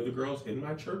 So many of the girls in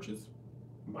my churches,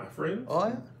 my friends,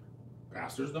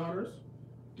 pastors' daughters,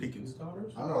 deacons'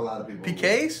 daughters. I know a lot of people.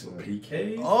 PKs?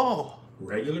 PKs. Oh.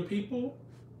 Regular people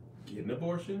getting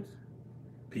abortions.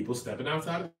 People stepping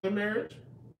outside of their marriage,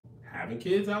 having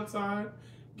kids outside,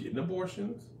 getting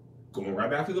abortions. Going right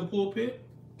back to the pulpit,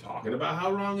 talking about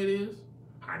how wrong it is.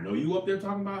 I know you up there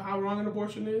talking about how wrong an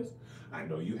abortion is. I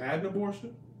know you had an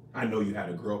abortion. I know you had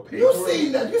a girl pay for it.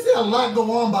 You see a lot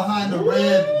go on behind the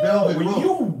red velvet rope. When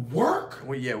you work,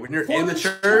 when you're in the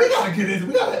church, we gotta get into.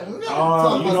 We gotta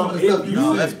talk about some of the stuff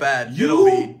No, that's bad.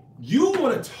 You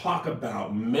want to talk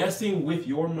about messing with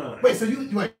your mind? Wait, so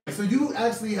you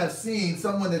actually have seen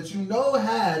someone that you know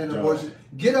had an abortion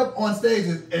get up on stage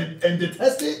and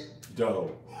detest it?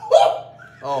 Dope.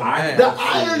 Oh man, the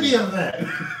irony of that.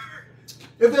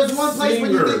 If there's one place where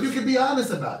you think you can be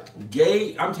honest about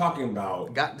it. I'm talking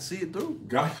about. Got to see it through.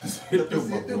 Got to see it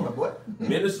through, my boy.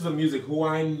 Ministers of music who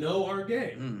I know are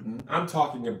gay. Mm-hmm. I'm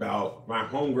talking about my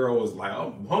homegirl was like,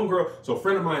 so a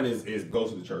friend of mine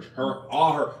goes to the church.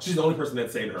 She's the only person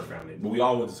that's saved in her family, but we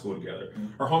all went to school together.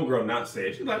 Her homegirl not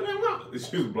saved. She's like, man,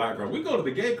 she was a black girl. We go to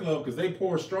the gay club because they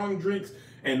pour strong drinks.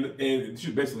 And she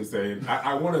was basically saying,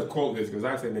 I want to quote this because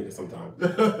I say niggas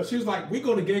sometimes. She was like, we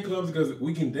go to gay clubs because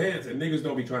we can dance and niggas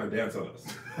don't be trying to dance on us.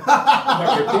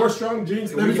 Like, if 4 strong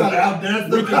drinks and we can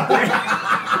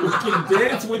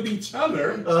dance with each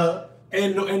other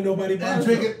and nobody bothers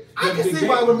us. I can see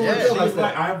why women would Yeah, feel She like was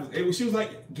like, that. she was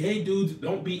like, gay dudes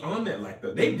don't be on that like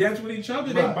that. They dance with each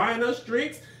other. They Right. buying us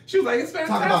drinks. She was like, it's Talk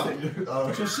fantastic.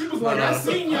 about So she was like, I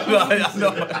seen you.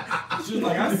 She was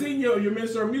like, I seen your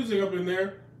minister of music up in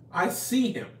there. I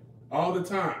see him all the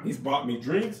time. He's bought me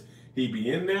drinks. He be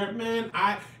in there, man.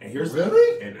 And here's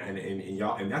Really? and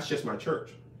y'all, and that's just my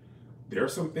church. There are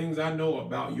some things I know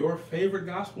about your favorite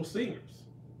gospel singers.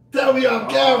 Tell me on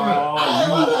camera. I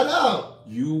want to know.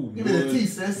 You Give me the would tea,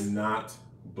 sis. not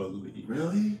believe.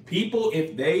 Really? People,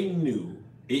 if they knew,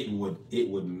 it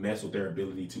would mess with their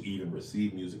ability to even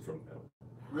receive music from them.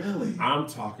 Really? I'm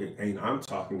talking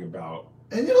about.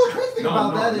 And you know the crazy thing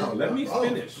about that is... No, let me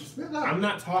finish. Spit out. I'm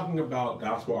not talking about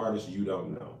gospel artists you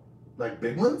don't know. Like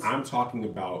big ones? I'm talking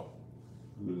about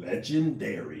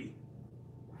legendary.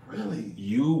 Really?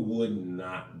 You would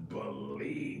not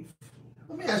believe.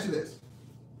 Let me ask you this.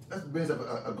 That brings up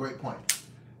a great point.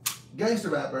 Gangster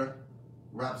rapper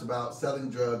raps about selling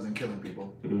drugs and killing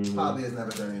people. Mhm. Probably has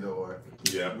never done either or.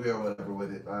 Yeah. We or whatever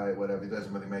with it. All right, whatever. It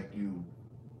doesn't really make you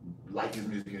like his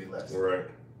music any less. Right.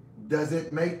 Does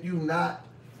it make you not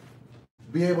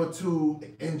be able to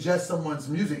ingest someone's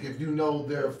music if you know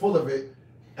they're full of it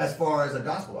as far as a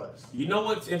gospel artist? You know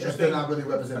what's If interesting? they're not really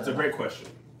representing. That's a great question.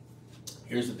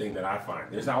 Here's the thing that I find.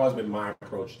 This has always been my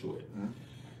approach to it. Mhm.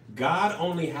 God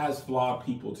only has flawed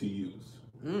people to use.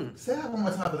 Say that one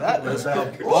more time. For the That people is in the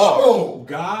back. good. Whoa!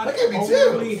 God That gave me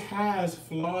only chills. has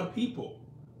flawed people.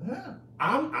 Yeah.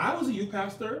 I was a youth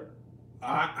pastor.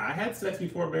 I had sex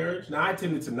before marriage. Now I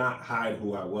tended to not hide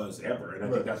who I was ever, and I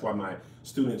Right. think that's why my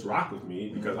students rock with me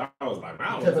because I was like,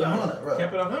 wow, Kept it 100, right.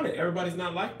 kept it 100. Everybody's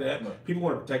not like that. Right. People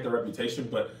want to protect their reputation,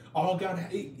 but all God,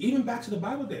 even back to the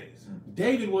Bible days,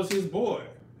 David was his boy.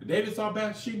 David saw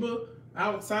Bathsheba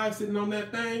outside sitting on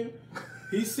that thing.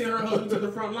 He sent her husband to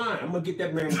the front line. I'm gonna get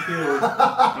that man killed.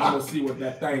 I'm gonna see what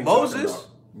that thing. Moses?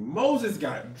 Moses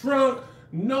got drunk.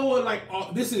 Noah, like,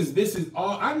 this is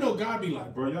all. I know God be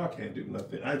like, bro, y'all can't do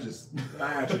nothing. I asked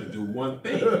you to do one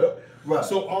thing. Right.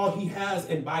 So all he has,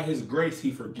 and by his grace,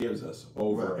 he forgives us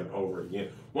over Right. and over again.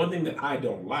 One thing that I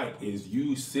don't like is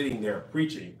you sitting there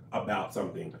preaching about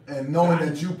something. And knowing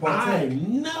that you I partake.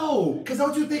 know. Because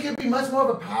don't you think it'd be much more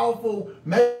of a powerful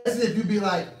message if you'd be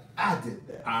like, I did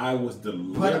that. I was But,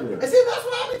 deliberate. and see, that's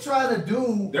what I be trying to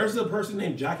do. There's a person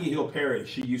named Jackie Hill Perry.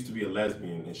 She used to be a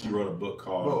lesbian, and she wrote a book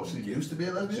called. Bro, she used to be a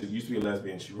She lesbian? used to be a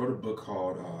lesbian. She wrote a book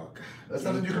called. God, That's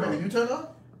something you can make a U-turn on?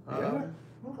 Yeah. Okay.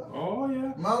 Oh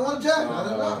yeah. I want to check. I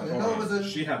didn't know. I didn't know it was a...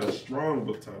 She had a strong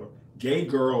book title. Gay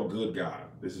Girl, Good God.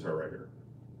 This is her right here.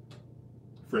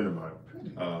 Friend of mine.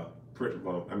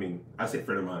 Well, I mean, I say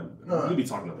friend of mine. Right. We'll be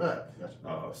talking about Right.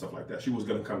 Gotcha. stuff like that. She was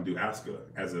gonna come do Aska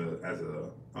as a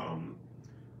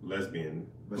lesbian.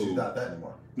 But she's not that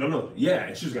anymore. No, yeah,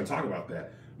 and she was gonna talk about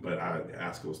that, but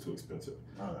Aska was too expensive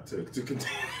All right. to continue.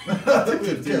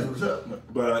 Yes, what's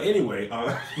up? But anyway,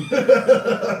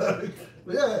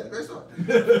 Yeah, great story.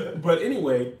 but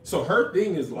anyway, so her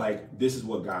thing is like, this is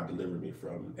what God delivered me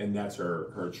from, and that's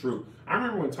her truth. I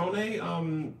remember when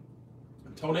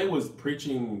Tone was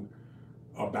preaching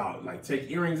about like take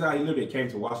earrings out. He literally came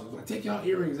to Washington, like take y'all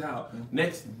earrings out.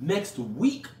 Next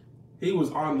week, he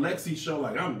was on Lexi's show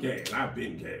like I'm gay and I've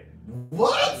been gay.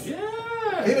 What?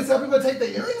 Yeah. He would tell people to take their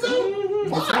earrings out? Mhm.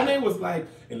 Why? Tone was like,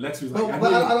 and Lexi was like,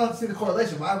 But I don't see the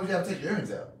correlation. Why would you have to take your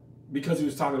earrings out? because he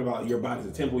was talking about your body's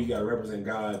a temple, you gotta represent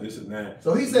God, this and that.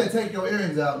 So he said take your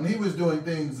earrings out, and he was doing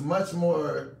things much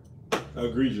more...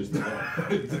 Egregious to that.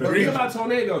 The thing about Tone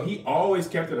though, he always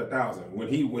kept it 1,000. When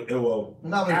he went, well,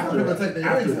 Not when after people that- take their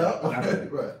after earrings that- out. after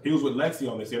that. Right. He was with Lexi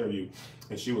on this interview,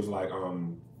 and she was like,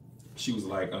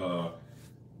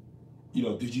 you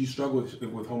know, did you struggle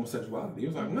with homosexuality? He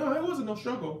was like, no, it wasn't no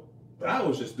struggle. But I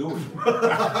was just doing it.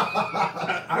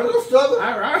 I was struggling.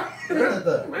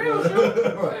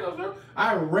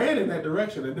 I ran in that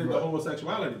direction and did the Right.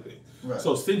 homosexuality thing. Right.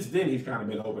 So since then, he's kind of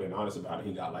been open and honest about it.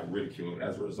 He got like ridiculed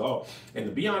as a result. And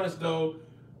to be honest, though,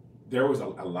 there was a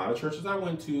lot of churches I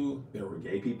went to. There were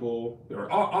gay people. There were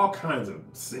all kinds of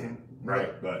sin, right?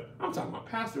 Right. But I'm talking about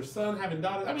pastor's son having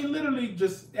daughters. I mean, literally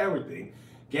just everything.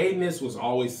 Gayness was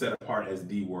always set apart as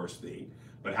the worst thing.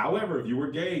 But however, if you were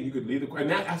gay, you could leave the choir.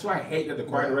 And that's why I hate that the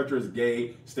choir Right. director is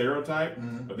gay stereotype.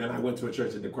 Mhm. But then I went to a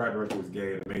church that the choir director was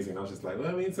gay and amazing. I was just like, well,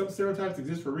 I mean, some stereotypes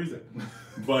exist for a reason.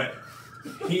 But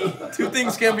he... Two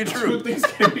things can be true. Two things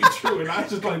can be true. And I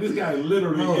was just like, this guy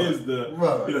literally Right. is the...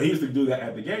 Right. You know, he used to do that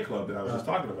at the gay club that I was just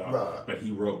talking about. Right. But he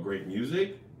wrote great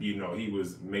music. You know, he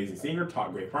was an amazing singer,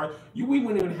 taught great parts. We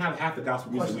wouldn't even have half the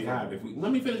gospel music we have if we...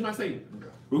 Let me finish my statement. Okay.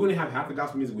 We wouldn't have half the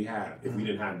gospel music we had if we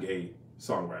didn't have gay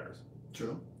songwriters.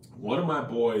 True. One of my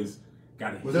boys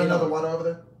got a Was there hit another on- water over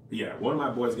there? Yeah, one of my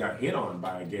boys got hit on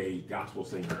by a gay gospel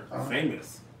singer, Uh-huh.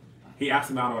 famous. He asked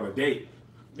him out on a date,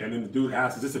 and then the dude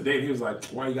asked, "Is this a date?" He was like,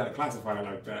 "Why you gotta classify it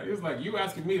like that?" He was like, "You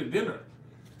asking me to dinner."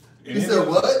 And He then said,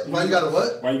 "What? Why you gotta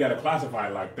what?" Why you gotta classify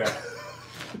it like that?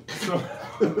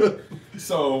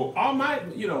 So all my,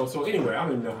 So anyway, I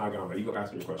don't even know how I got on that. You go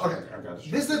ask me your question. Okay. I got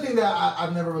you. This is the thing that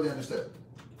I've never really understood.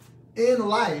 In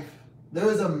life, there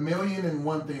is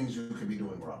 1,000,001 things you could be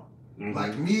doing wrong. Mhm.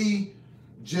 Like me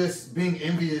just being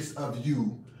envious of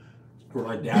you For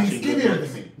like being dashing good skinnier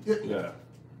looks. than me. Yeah.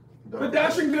 But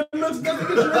dashing good looks doesn't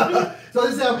get you envy. So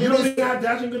let's say I'm You don't envious. even have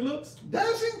dashing good looks?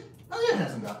 Dashing? Oh, you're a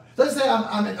handsome guy. So let's say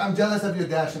I'm jealous of your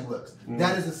dashing looks. Mhm.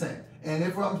 That is a sin. And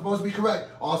if I'm supposed to be correct,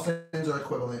 all sins are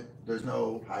equivalent. There's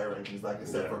no higher rankings, like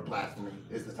except for blasphemy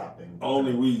is the top thing.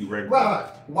 Only we regular. Right.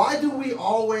 Why do we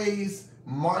always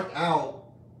mark out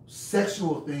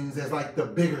sexual things as like the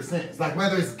bigger sins? Like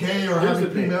whether it's gay or Here's having the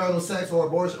thing. premarital sex or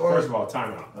abortion or First of all,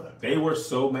 time out. Okay. They were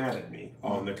so mad at me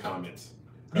on the comments.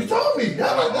 you told me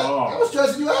that Oh. was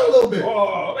stressing you out a little bit.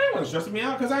 Oh, they weren't stressing me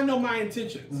out because I know my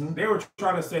intentions. Mhm. They were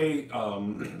trying to say that I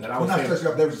Well, was not saying stressing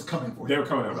you up, they were just coming for you. they were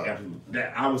coming at me. Right. Absolutely.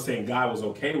 That I was saying God was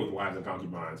okay with wives and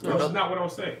concubines. Which is not what I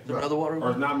was saying. Another water.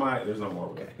 Or it's not my. There's no more.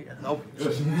 Okay. Yeah. Nope.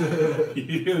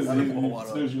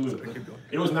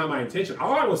 It was not my intention.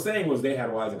 All I was saying was they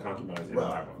had wives and concubines in the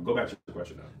Right. Bible. Go back to your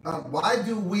question now. Why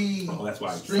do we Oh, that's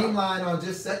why I'm streamline on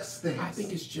just sex things? I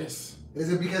think it's just.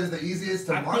 Is it because it's the easiest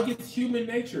to I mark? think it's human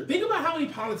nature. Think about how many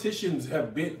politicians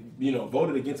have been,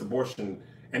 voted against abortion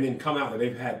and then come out that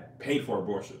they've had paid for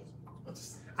abortions.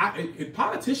 If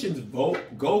politicians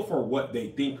go for what they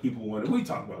think people want. We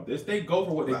talk about this. They go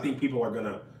for what they Right. think people are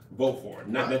gonna vote for.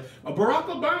 Not Right. that Barack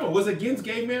Obama was against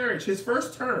gay marriage his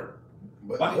first term.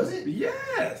 But was it?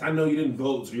 Yes. I know you didn't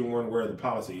vote, so you weren't aware of the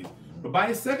policies. But by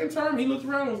his second term, he looked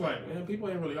around and was like, "Man, people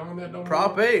ain't really on that no more."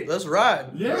 Prop 8. Let's ride.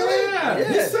 Yeah. Yeah.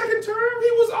 His second term,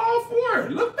 he was all for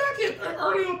it. Look back at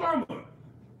early Obama.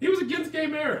 He was against gay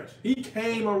marriage. He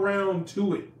came around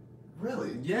to it.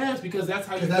 Really? Yes, because that's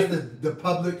how you Because get. that's the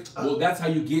public. Well, that's how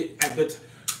you get at the.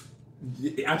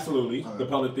 Absolutely, Okay. the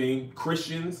public thing.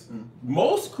 Christians,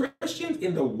 most Christians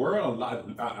in the world,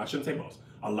 I shouldn't say most.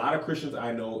 A lot of Christians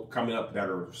I know coming up that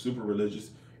are super religious.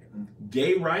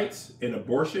 Gay rights and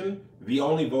abortion, the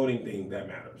only voting thing that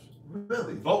matters.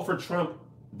 Really? Vote for Trump.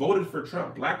 Voted for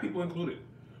Trump. Black people included.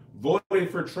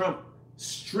 Voted for Trump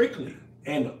strictly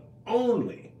and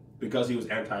only because he was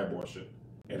anti-abortion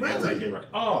and Really? anti-gay rights.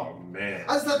 Oh man.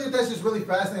 I just think that's just really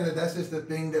fascinating. That's just the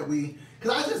thing that we.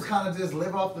 Because I just kind of just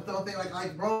live off the thing,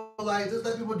 like, bro, like, just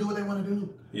let people do what they want to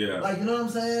do. Yeah. Like, you know what I'm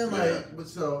saying? Yeah. Like, but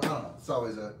so, I don't know. It's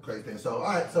always a crazy thing. So, all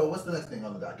right, so what's the next thing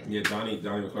on the docket? Yeah, Donnie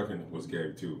McClurkin was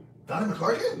gay too. Donnie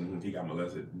McClurkin? He got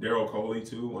molested. Daryl Coley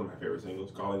too, one of my favorite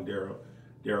singles. Calling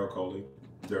Daryl Coley.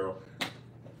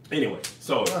 Anyway,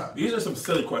 so Right. these are some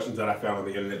silly questions that I found on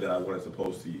the internet that I wanted to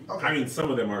pose to you. Okay. I mean, some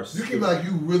of them are. You keep like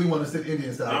you really want to sit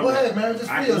Indian style. I'm- Go ahead, man.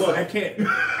 Just free yourself. I can't.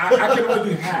 I can only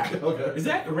do half. Okay. Is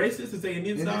that racist to say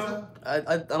Indian Indian style? style?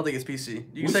 I don't think it's PC. You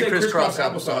We can say crisscross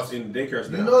applesauce. in daycare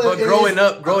style. You know that But it growing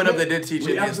is- up, they did teach We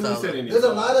Indian absolutely style. said Indian There's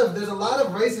a style. lot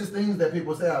of racist things that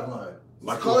people say I've learned.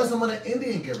 Like Calling what? someone an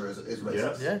Indian giver is racist.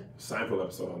 Yes. Yeah. Seinfeld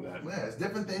episode on that. Yeah, it's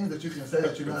different things that you can say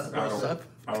that you're not supposed to say.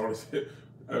 I don't want to say.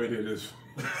 I mean, it is.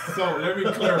 So let me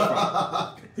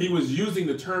clarify. He was using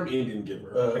the term Indian giver,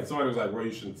 and somebody was like, "Well,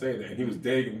 you shouldn't say that." And he was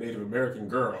dating a Native American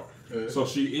girl, so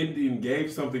she Indian gave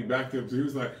something back to him. So he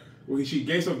was like, "Well, she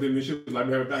gave something, and she was like,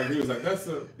 have it back." And he was like, "That's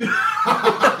a."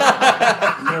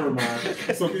 Never mind.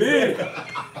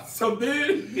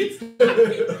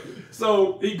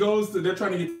 So he goes to. They're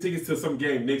trying to get tickets to some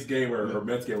game, Knicks game or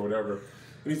Mets game or whatever.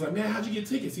 And he's like, "Man, how'd you get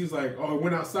tickets?" He's like, "Oh, I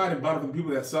went outside and bought it from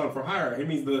people that sell it for hire." He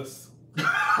means the.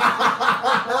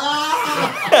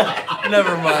 Never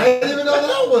I mind. didn't even know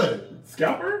that one.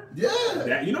 Scalper? Yeah.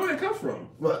 That, you know where it comes from.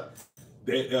 What?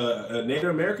 They, Native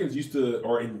Americans used to,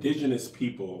 or indigenous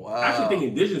people. Wow. I actually think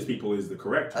indigenous people is the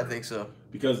correct I term. think so.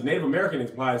 Because Native American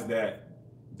implies that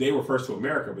they were first to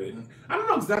America. But I don't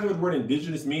know exactly what the word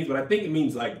indigenous means, but I think it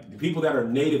means like the people that are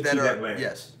native to that land.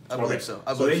 Yes, I Okay. believe so.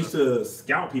 I So they believe used so. to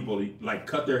scout people, to, like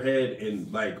cut their head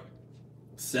and like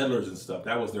settlers and stuff.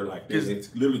 That was their like, they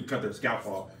literally cut their scalp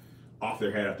off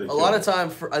their head after they A lot of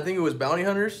time, I think it was bounty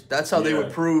hunters. That's how they Yeah.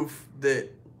 would prove that.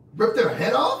 Rip their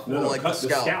head off? No, like cut the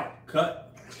the scalp. scalp. Cut.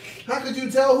 How could you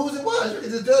tell whose it was? You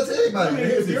could just tell to anybody. I mean,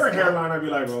 Here's if you're a his- hairline, I'd be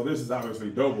like, well, this is obviously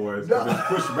Doughboys. No. Just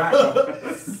push back.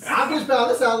 I just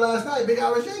found this out last night. Big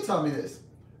Irish Jay taught me this.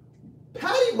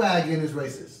 Paddy wagon is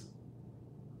racist.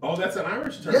 Oh, that's an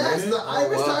Irish term. Yes, isn't the it?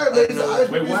 Irish well, term. I Irish know.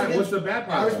 people Wait, used why? to get- What's the bad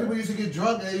part? Irish of people that? used to get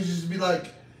drunk and they used to just be like,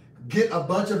 get a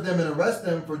bunch of them and arrest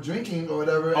them for drinking or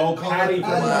whatever. Oh, and call Paddy it from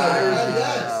wagon. Irish.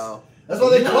 Yes. That's why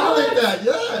they call it that.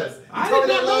 Yes. I told did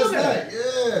me not know last that. night.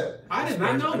 Yeah. I did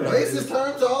not know that. Racist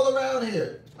terms all around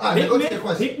here. All right, go to your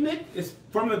question. Picnic is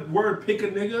from the word pick a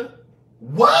nigga.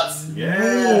 What?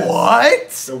 Yes. What?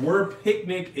 The word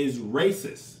picnic is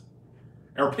racist.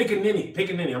 Or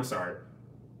pickaninny, I'm sorry.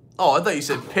 Oh, I thought you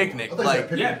said picnic. I thought you Like,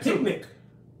 said Yeah, too. picnic.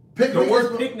 Picnic The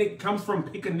word is- picnic comes from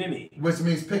pickaninny. which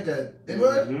means pick a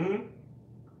N-word?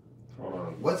 Mm-hmm. Hold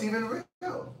on. What's even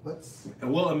real? What's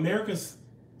Well, America's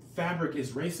fabric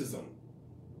is racism.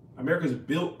 America's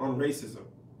built on racism.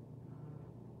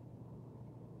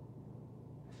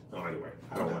 Oh, anyway,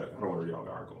 I don't want to read all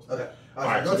the articles. okay? All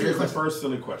right, go so to your here's the question. first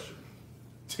silly question.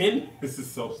 This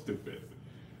is so stupid.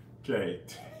 Okay,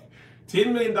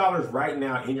 $10 million right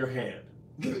now in your hand,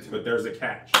 Give it to me. but there's a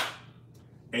catch.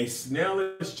 A snail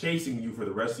is chasing you for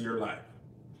the rest of your life.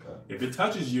 Okay. If it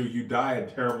touches you, you die a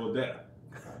terrible death.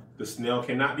 The snail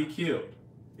cannot be killed.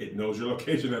 It knows your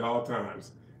location at all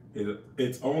times.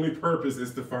 Its only purpose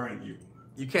is to find you.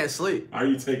 you can't sleep. Are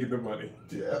you taking the money?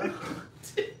 Yeah.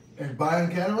 And buying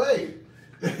can wait.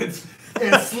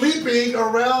 And sleeping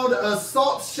around a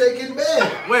salt-shaken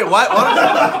bed. Wait, what?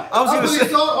 I was I'm gonna putting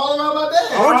say, salt all around my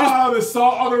bed. Or just- the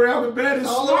salt all around the bed is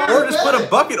All smart. or just put a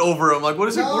bucket over him. Like, what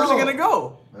is he? No. Where's he gonna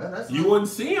go? Man, that's You wouldn't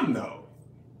see him though.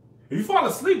 If you fall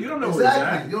asleep, you don't know where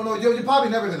exactly. he's You don't know. You're probably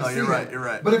never gonna Oh, see you're him. right, you're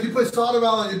right. But if you put salt around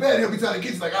on your bed, he'll be trying to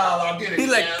get you. Like, oh, I'll get it. He's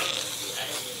like, at.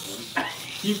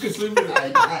 You can sleep in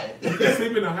you can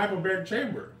sleep in a hyperbaric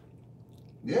chamber.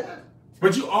 yeah.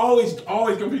 But you always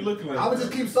gonna be looking like I would that.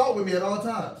 just keep salt with me at all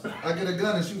times. I get a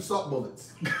gun and shoot salt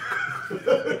bullets.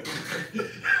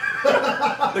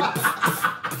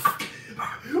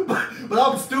 But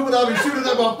I'm stupid. I'll be shooting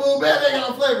at my food. Man, they got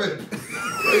no flavor in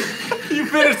it. you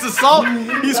finished the salt.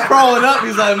 He's crawling up.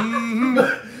 He's like, I'm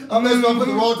just gonna put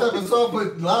the wrong type of salt,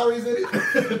 put Lowry's in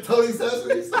it, Tony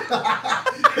Sesame's.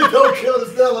 Don't kill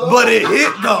the smell at all. but it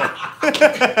hit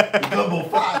though. Double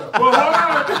fire. Well, hold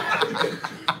on.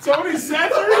 Tony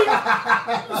Satchery?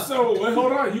 So, wait,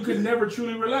 hold on. You can never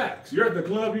truly relax. You're at the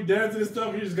club, you dancing and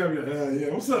stuff, you just gotta be like, yeah,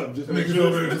 what's up? Just make Niggas sure.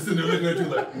 over there just sitting there looking at you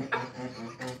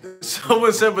like,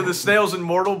 Someone said, but the snail's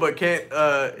immortal, but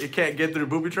it can't get through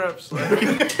booby traps. No,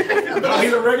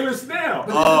 he's a regular snail.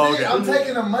 But Oh, this is the thing, okay. I'm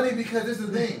taking the money because this is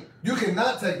the thing. You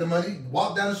cannot take the money,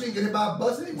 walk down the street, and get hit by a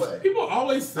bus anyway. People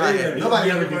always say that. Nobody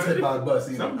You ever get gets hit by a bus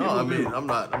either. Some No, I mean, do. I'm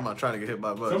not trying to get hit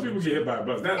by a bus. Some people get hit by a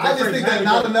bus. I just think that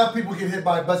not enough people get hit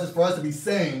by buses for us to be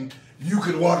saying you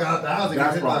could walk out the house and get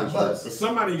That's hit by a probably true. bus. But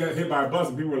somebody got hit by a bus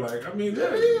and people were like, I mean, yeah.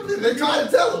 They tried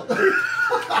to tell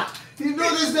him. He knew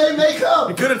this day may come.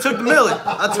 He could have took the millie.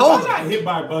 I If told I him. got hit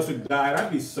by a bus and died,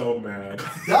 I'd be so mad.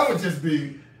 That would just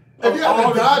be. If you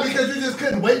have to die because you just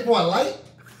couldn't wait for a light.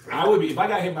 I would be, if I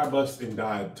got hit by a bus and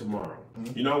died tomorrow,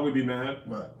 you know I would be mad?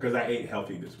 What? Because I ate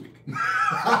healthy this week.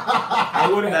 I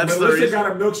would have That's the Melissa reason.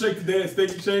 got a milkshake today at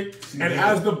Steak and Shake, and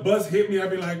as the bus hit me, I'd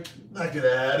be like, I could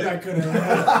have had I it. could have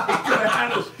had a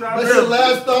That's your strawberry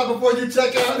last thought before you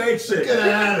check out. steak shake. Could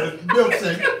have had a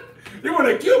milkshake. You want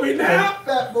to kill me now?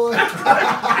 Fat boy. Could have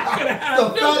had The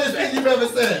a fattest milkshake. thing you've ever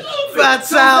said. Fat 2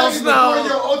 sounds seconds before no.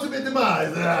 your ultimate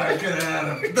demise. I could have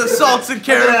had a The salted Had a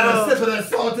caramel. sip of that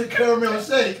salted caramel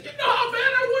shake. You know,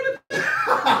 man, I wanted.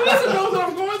 Melissa knows what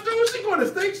I'm going through. She going to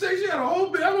Steak Shake. She had a whole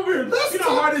bit. I'm over here. Let's You know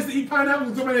how hard it is to eat pineapples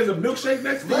when somebody has a milkshake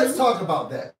next to you? Let's talk about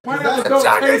that. Pineapples That- don't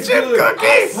Chocolate taste chip good.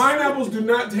 cookies. Pineapples do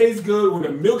not taste good when a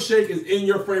milkshake is in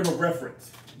your frame of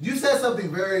reference. You said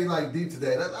something very deep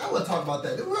today. I want to talk about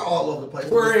that. We're all over the place.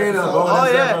 We're in a So,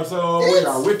 bonus yeah. episode. We It's-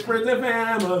 are with friends and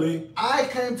family. I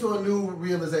came to a new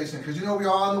realization because we are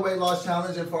on the weight loss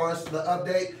challenge. And for us, the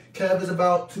update, Kev is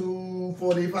about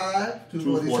 245,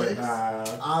 246.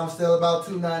 245. I'm still about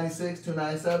 296,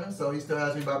 297. So he still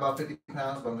has me by about 50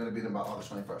 pounds, but I'm going to beat him by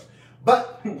August 21st.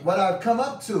 But what I've come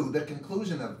up to, the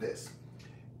conclusion of this,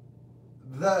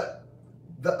 the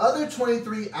other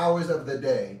 23 hours of the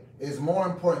day is more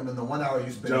important than the 1 hour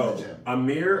you spend in Joe, the gym.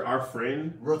 Amir, our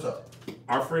friend Real talk.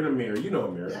 Amir, you know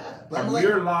Amir. Yeah, but I'm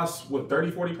Amir like- lost, what,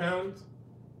 30, 40 pounds?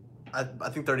 I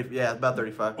think 30. Yeah, about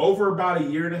 35. Over about a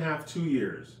year and a half, 2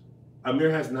 years.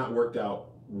 Amir has not worked out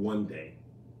one day.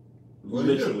 What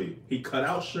did he do? Literally. He cut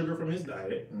out sugar from his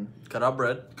diet, Cut out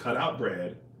bread. cut out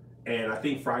bread, and I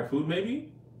think fried food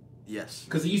maybe? Yes.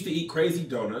 Because he used to eat crazy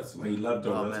donuts. Like he loved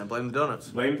Oh donuts. man, blame the donuts.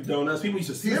 Blame the donuts. People used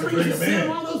to see He's him. a You used to big see man.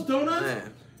 him on those donuts.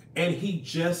 Man. And he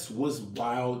just was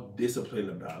wild disciplined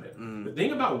about it. The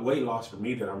thing about weight loss for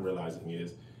me that I'm realizing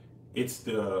is it's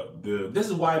the this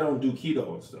is why I don't do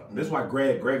keto and stuff. This is why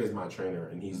Greg is my trainer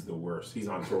and he's the worst. He's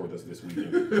on tour with us this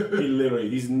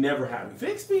weekend. He's never happy.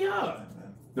 Fix me up.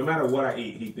 No matter what I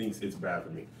eat, he thinks it's bad for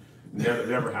me.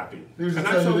 Never happy. He was just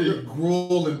And I telling you told to eat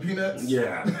gruel and peanuts.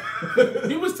 yeah.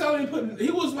 He was telling me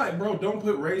he was like, bro, don't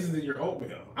put raisins in your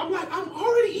oatmeal. I'm like, I'm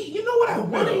already eating. You know what I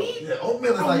want to eat? Yeah,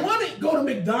 oatmeal is I like. want to go to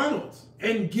McDonald's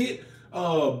and get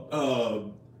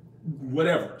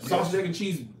whatever sausage, egg, and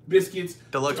cheese biscuits,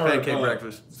 Deluxe pancake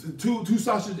breakfast. two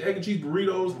sausage, egg, and cheese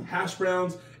burritos, hash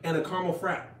browns, and a caramel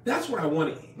frap. That's what I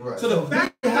want to eat. Right. So the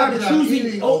fact be that happy I'm that choosing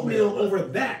eating oatmeal oatmeal, over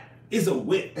that is a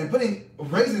win. And putting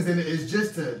raisins in it is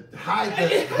just to hide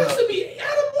And it has to be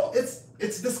edible.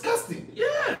 It's disgusting.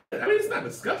 Yeah, I mean it's not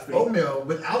disgusting. Oatmeal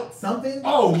without something.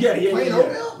 Oh yeah. Plain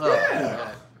oatmeal?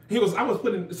 Yeah. I was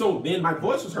putting. So then my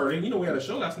voice was hurting. You know, we had a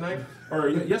show last night, or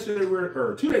yesterday,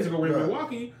 or 2 days ago, we were in Right.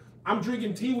 Milwaukee. I'm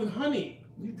drinking tea with honey.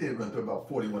 You did run through about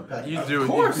 41 packets. You Of do.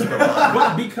 course, You,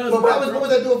 but because But what was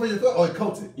that doing for your throat? Oh, it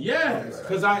coated. yes,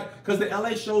 Right. because the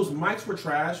LA shows mics were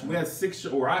trash. We had 6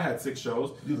 or I had 6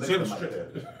 shows. You licked So the it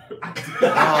was mic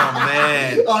oh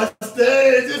man. On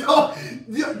stage,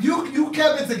 you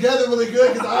kept it together really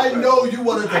good because I know you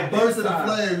wanted to burst into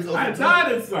flames. over I time.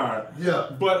 died inside. Yeah.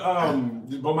 But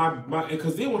my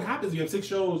because then what happens? You have 6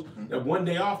 shows, one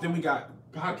day off. Then we got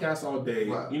podcasts all day.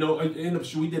 Right. You know,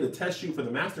 we did a test shoot for the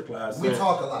master class. We so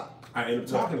talk a lot. I ended up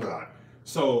talking a lot.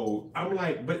 So I'm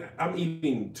like, but I'm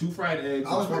eating 2 fried eggs.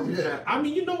 I was and with you, yeah. I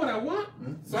mean, you know what I want.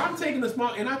 So I'm taking the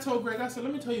small, and I told Greg, I said,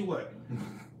 let me tell you what.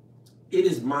 It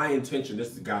is my intention. This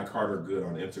is the guy Carter Good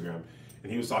on Instagram,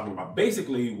 and he was talking about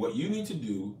basically what you need to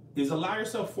do is allow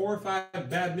yourself 4 or 5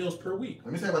 bad meals per week.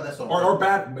 Let me say about that song. Or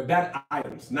bad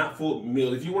items, not full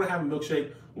meal. If you want to have a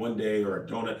milkshake one day or a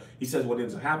donut, he says what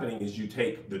ends up happening is you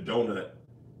take the donut,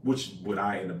 which what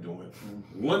I end up doing.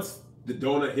 Once the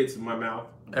donut hits my mouth,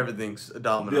 Everything's a the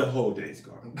domino. whole day's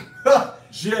gone.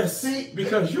 Just See,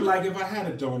 because you're like, if I had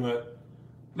a donut,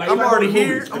 like I'm if I go already to here.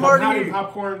 movies, if I'm already having here.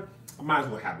 popcorn, I might as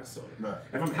well have a soda. Right.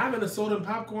 If I'm having a soda and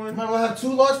You popcorn, might well have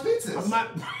 2 large pizzas. I'm not.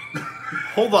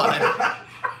 Hold on.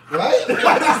 Right?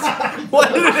 Why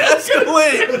did it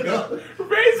escalate?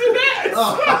 Raisinets.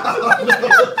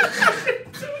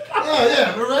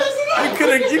 Yeah, but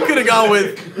raisinets. You could have gone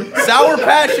with Sour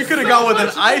Patch. You could have gone with an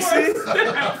icy.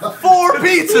 4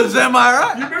 pizzas, am I You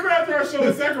right? remember after our show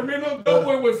in Sacramento?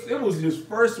 It was his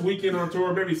first weekend on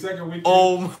tour, maybe second weekend.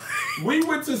 Oh, We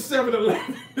went to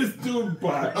 7-Eleven. This dude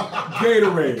bought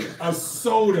Gatorade, a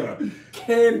soda,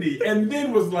 candy, and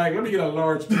then was like, let me get a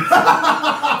large pizza.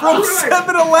 from We were like,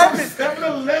 7-Eleven.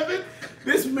 7-Eleven?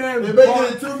 This man They make it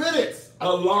bought in 2 minutes. a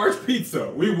large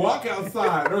pizza. We walk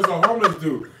outside. There's a homeless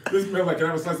dude. This man like, can I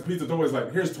have a slice of pizza? The boy's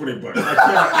like, here's $20.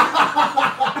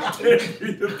 I can't give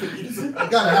you the pizza. I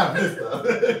gotta have this stuff.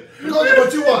 You gonna get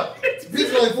what you want.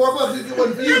 Pizza like $4. Pizza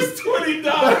wasn't for you. Here's $20.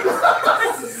 But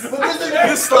this is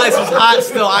This slice is hot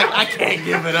still. I can't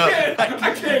give it up.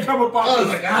 I can't come up I off was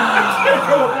this.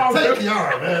 like, take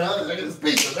yard, man. I was like, it's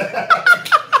pizza, man.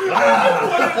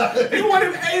 He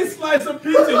wanted a slice of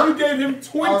pizza. You gave him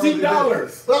 $20.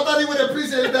 But I thought he would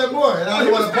appreciate that more, and I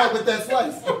didn't want to part with that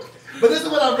slice. But this is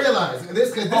what I realized.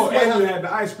 This is Oh, what and you happened. had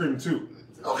the ice cream too.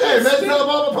 Okay, man, tell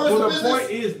about my personal Well, the point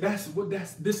business. is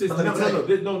this is But let me tell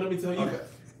you. no, let me tell you. Okay.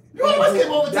 You always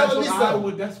came over telling me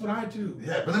something. That's what I do.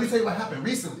 Yeah, but let me tell you what happened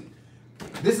recently.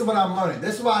 This is what I'm learning.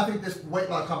 This is why I think this weight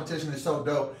loss competition is so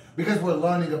dope, because we're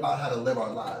learning about how to live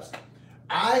our lives.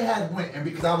 I had went, and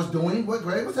because I was doing what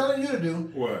Greg was telling you to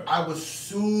do, What? I was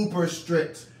super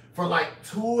strict for like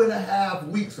 2.5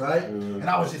 weeks, right? And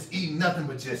I was just eating nothing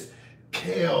but just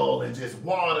kale and just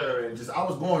water and just, I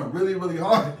was going really, really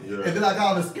hard. Yeah. And then I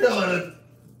got on the scale and it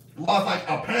lost like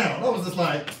a pound. I was just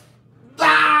like,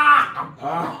 ah!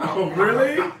 Oh,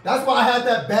 really? That's why I had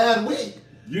that bad week.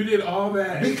 You did all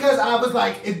that. Because I was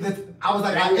like,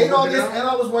 I ate all this and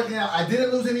I was working out. I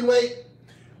didn't lose any weight.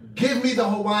 Give me the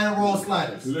Hawaiian roll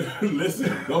sliders.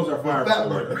 Listen, those are fire. Fat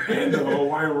burger. And the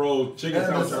Hawaiian roll chicken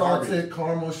And the salsa. salted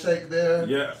caramel shake there.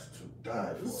 Yeah.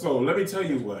 Die for. So let me tell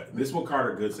you what. This is what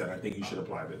Carter Good said. I think you should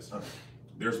apply this. Okay.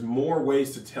 There's more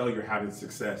ways to tell you're having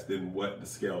success than what the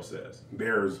scale says.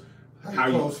 There's How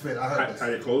your clothes fit. I heard this. how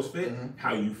your clothes fit,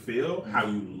 how you feel, how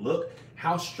you look,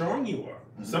 how strong you are.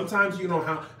 Sometimes you know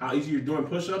how easy you're doing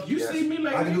push-ups. You see me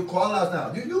I can lately. do call-outs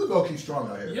now. You go keep strong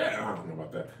out here. Yeah, I don't know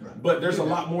about that. Right. But there's a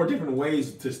lot more different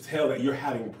ways to tell that you're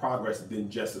having progress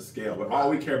than just a scale. But all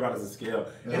we care about is a scale.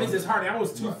 Yeah. And it's just hard. I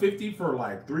was 250 for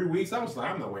like 3 weeks. I was like,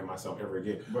 I'm not weighing myself ever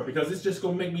again. Right. Because it's just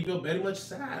going to make me feel very much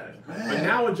sad. Man. But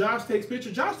now when Josh takes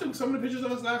pictures, Josh took some of the pictures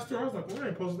of us last year. I was like, well, I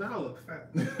ain't posting now. I look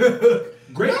fat.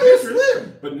 Great Now you're pictures.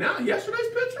 slim. But now, yesterday's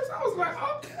pictures, I was like,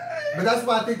 okay. But that's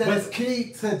why I think that But- it's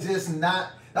key to just not.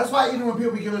 That's why even when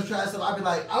people be giving us trash stuff, I be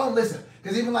like, I don't listen.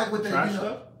 Because even like with the, Trash you know,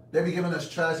 stuff? they be giving us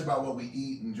trash about what we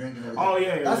eat and drink and everything. Oh,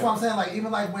 yeah, yeah, That's yeah. what I'm saying. Like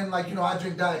even like when like I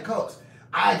drink Diet Cokes.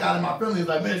 I got in my feelings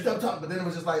like, man, stop talking. But then it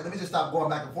was just like, let me just stop going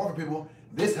back and forth with people.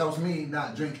 This helps me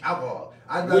not drink alcohol.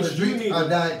 I'd rather Which you drink need- a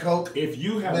Diet Coke. If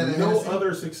you than have a no Hennessy.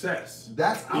 other success,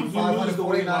 That's I'm if you lose the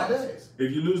weight 549 loss, days.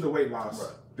 if you lose the weight loss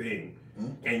Right. thing,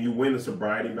 Mhm. and you win the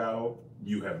sobriety battle,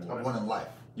 you have I won. won in life.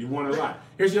 You won a lot.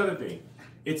 Here's the other thing.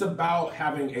 It's about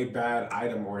having a bad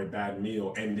item or a bad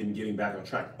meal and then getting back on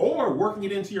track, or working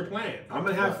it into your plan. I'm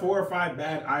gonna have 4 or 5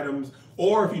 bad items,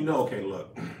 or if you know, okay,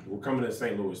 look, we're coming to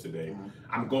St. Louis today.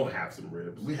 I'm gonna have some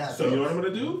ribs. We have so you know what I'm those.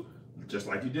 gonna do? Just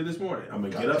like you did this morning. I'm gonna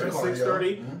Got get up your at cardio.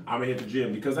 6:30. Mhm. I'm gonna hit the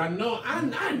gym because I know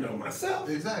myself.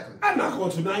 Exactly. I'm not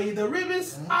going to not eat the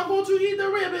ribs. I'm going to eat the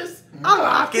ribs. I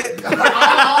like it.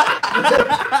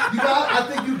 I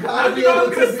think you gotta be able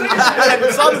to be.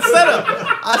 I saw the setup.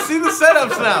 I see the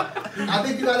setups now. I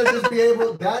think you gotta just be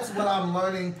able. That's what I'm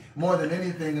learning more than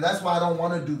anything, and that's why I don't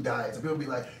want to do diets. People be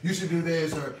like, "You should do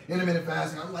this" or intermittent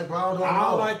fasting. I'm like, bro, I don't know.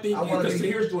 All I think wanna because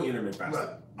be. Tahir's doing intermittent fasting.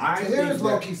 Right. I Tahir think is low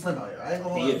that- key slim out here. I ain't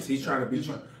gonna He lie. is. He's trying to beat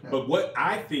you. Yeah. But what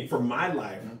I think for my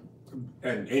life,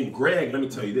 and Greg, let me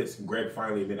tell you this. Greg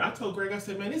finally admitted. I told Greg, I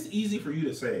said, man, it's easy for you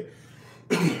to say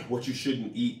what you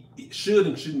shouldn't eat, should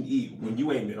and shouldn't eat when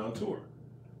you ain't been on tour.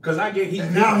 Because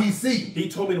And now he see. He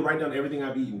told me to write down everything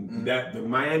I've eaten. That the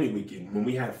Miami weekend when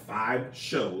we had 5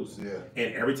 shows, Yeah.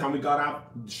 and every time we got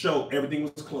out show, everything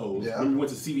was closed. Yeah. When we went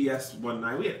to CVS one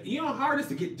night, we had, you know how hard it is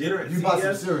to get dinner at You CVS? bought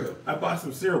some cereal. I bought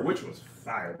some cereal, which was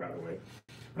fire, by the way.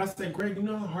 But I said, Greg, you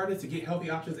know how hard it is to get healthy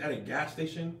options at a gas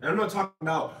station? And I'm not talking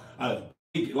about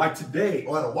like today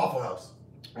Or at a Waffle House.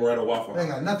 or at a Waffle They ain't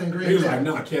House. got nothing green He was there. like,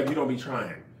 nah, Kev, you don't be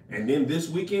trying. And then this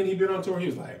weekend he been on tour, he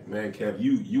was like, man, Kev,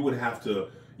 you would have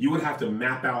to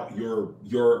map out your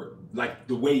like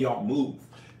the way y'all move.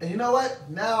 And you know what?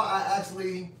 Now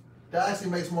that actually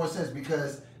makes more sense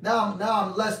because now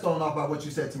I'm less thrown off by what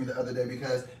you said to me the other day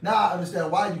because now I understand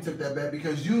why you took that bet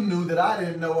because you knew that I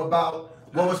didn't know about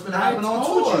what was going to happen on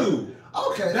told tour. you.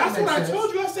 Okay, that That's makes what I sense.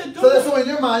 told you. I said, So don't. that's so in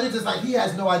your mind, you're just like he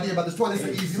has no idea about this tour. This is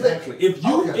an easy Exactly.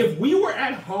 lick. If we were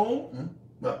at home,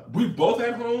 Right. we both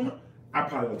at home, I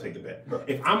probably don't take the bet. Right.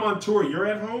 If I'm on tour, you're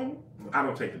at home, I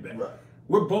don't take the bet. Right.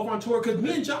 We're both on tour because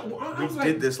me and John. I was We like,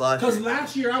 did this last Because year.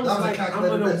 last year I was That was a like, I'm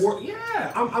calculated gonna risk. work.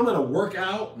 Yeah, I'm gonna work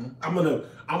out. I'm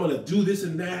gonna do this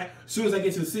and that. As soon as I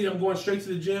get to the city, I'm going straight to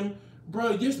the gym.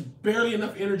 Bro, there's barely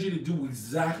enough energy to do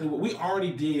exactly what we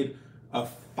already did. A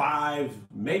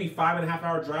 5.5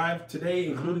 hour drive today,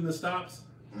 including the stops.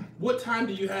 What time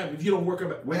do you have if you don't work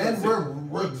up?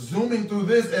 And we're zooming through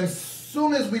this, and as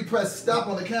soon as we press stop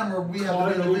on the camera, we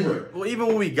have to be in the video. Well, even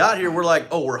when we got here, we're like,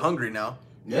 oh, we're hungry now.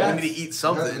 Yes. We need to eat Gotta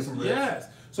something. get some rest. Yes.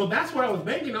 So that's what I was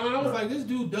banking on. I was like, this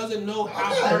dude doesn't know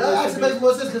how Yeah, hard that it actually is to makes be.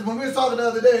 more sense because when we were talking the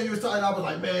other day and you were talking, I was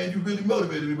like, man, you really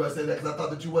motivated me by saying that because I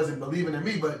thought that you wasn't believing in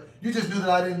me, but you just knew that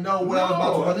I didn't know what I was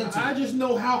about to run into. I just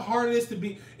know how hard it is to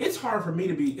be. It's hard for me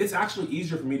to be. It's actually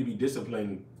easier for me to be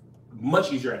disciplined.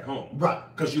 Much easier at home, Right.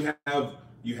 Because you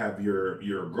have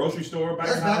your grocery store by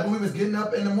That's your back house. when we was getting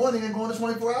up in the morning and going to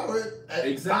 24 hours at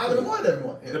Exactly. 5 in the morning every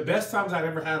morning. The best times I've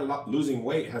ever had losing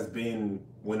weight has been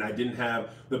when I didn't have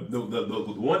the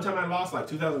one time I lost, like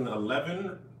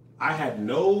 2011. I had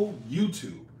no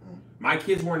YouTube. My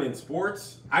kids weren't in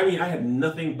sports. I mean, I had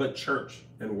nothing but church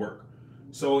and work.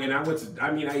 So, and I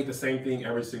ate the same thing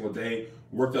every single day.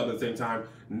 Worked out at the same time.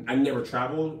 I never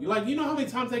traveled. Like, you know how many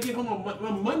times I get home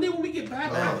on Monday when we get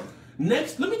back?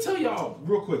 Next, let me tell y'all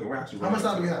real quick. We're actually How much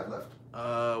time do we have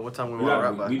left? What time we We, want to gotta-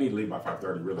 wrap by? we need to leave by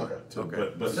 5:30, really. Okay.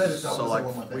 Okay. But Set it up. So Let's say one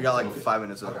more like thing. we got like Okay. 5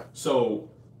 minutes. Okay. So,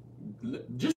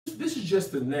 this is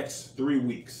just the next 3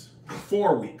 weeks,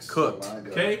 4 weeks. Cooked. My God.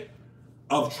 Okay,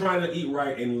 of trying to eat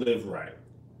right and live right.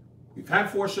 We've had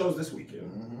 4 shows this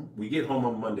weekend. We get home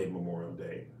on Monday, Memorial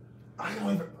Day. I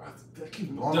don't even. I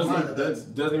keep blowing my mind.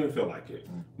 Doesn't even feel like it.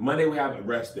 Monday we have a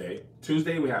rest day.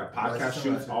 Tuesday we have podcast Righteous and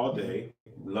shoots Ratchet. all day.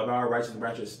 Love Hour, Righteous and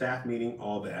Ratchet staff meeting,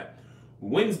 all that.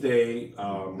 Wednesday,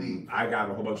 Leave. I got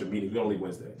a whole bunch of meetings. We don't leave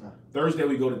Wednesday. No. Thursday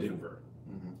we go to Denver.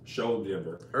 Show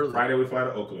Denver. Early. Friday we fly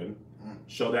to Oakland.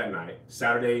 Show that night.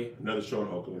 Saturday another show in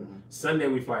Oakland. Sunday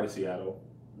we fly to Seattle.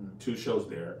 2 shows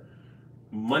there.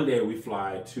 Monday we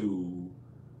fly to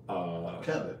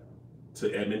Kevin.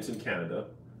 to Edmonton, Canada.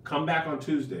 Come back on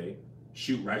Tuesday.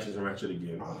 Shoot Righteous and Ratchet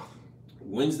again.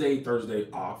 Wednesday, Thursday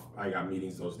off. I got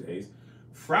meetings those days.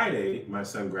 Friday, my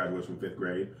son graduates from 5th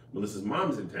grade. Melissa's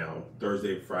mom's in town.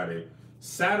 Thursday, Friday.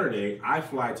 Saturday, I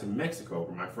fly to Mexico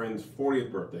for my friend's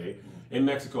 40th birthday. In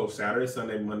Mexico, Saturday,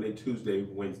 Sunday, Monday, Tuesday,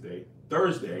 Wednesday,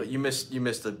 Thursday. But you missed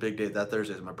a big day. That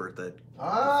Thursday is my birthday.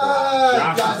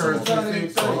 Ah, got Josh's you. Thursday.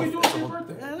 So what are you doing for your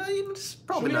Yeah, birthday? you just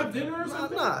probably Should we not. have dinner or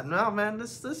something? No, man.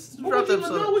 This What dropped would you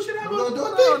episode. know? We should have We're gonna do a...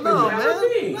 a No, thing. no, Have a man.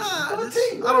 thing. Nah, Have a this-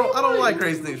 thing. I don't like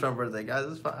crazy things for my birthday, guys.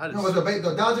 It's fine. I No, just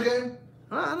the Dodger game?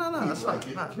 no, it's fine. like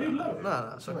it. No, We love it.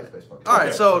 no, it's okay. Baseball. All right,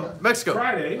 Okay. so Mexico.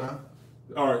 Friday, Uh-huh.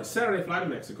 or Saturday, fly to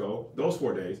Mexico. Those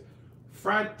 4 days.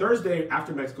 Thursday,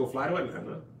 after Mexico, fly to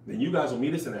Atlanta. Then you guys will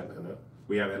meet us in Atlanta.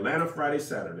 We have Atlanta Friday,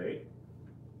 Saturday.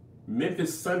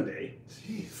 Memphis Sunday.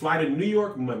 Jeez. Fly to New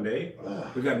York Monday. Ugh.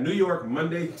 We got New York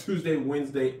Monday, Tuesday,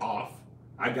 Wednesday off.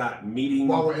 I got meetings.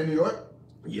 While we're in New York?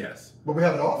 Yes. But we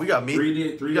have it off? We got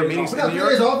 3 we got days meetings off. We got in New 3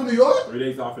 days York. off in New York? 3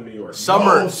 days off in New York.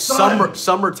 Son.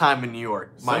 Summertime in New York,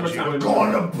 mind Summertime you. in New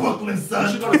Going York. to Brooklyn, You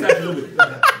son. should go to Statue of Liberty.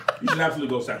 You should absolutely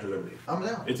go to Statue of Liberty. I'm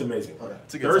down. It's amazing. Okay.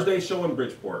 It's a good Thursday show in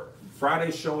Bridgeport.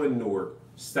 Friday show in Newark.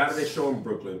 Saturday show in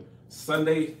Brooklyn.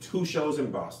 Sunday 2 shows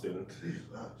in Boston. Jesus.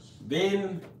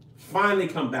 Then finally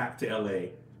come back to LA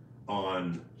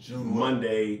on June what?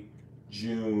 Monday,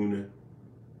 June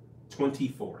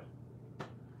 24th.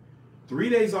 3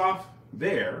 days off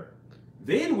there.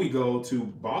 Then we go to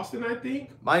Boston, I think.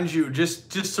 Mind you,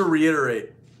 just to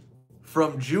reiterate,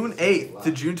 from June 8th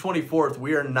to June 24th,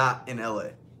 we are not in LA.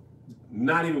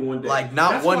 Not even one day. Like,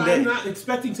 not That's one why day. I'm not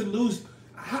expecting to lose.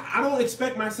 I don't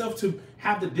expect myself to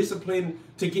have the discipline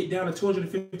to get down to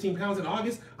 215 pounds in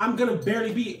August. I'm gonna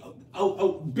barely be,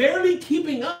 barely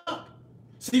keeping up.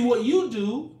 See what you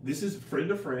do. This is friend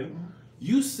to friend.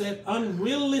 You set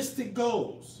unrealistic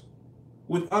goals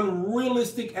with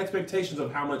unrealistic expectations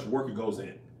of how much work it goes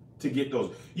in to get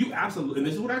those. You absolutely, and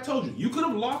this is what I told you. You could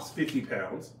have lost 50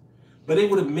 pounds, but it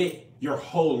would have meant your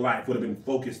whole life would have been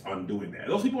focused on doing that.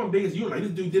 Those people on Biggest, you're like,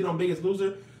 this dude did on Biggest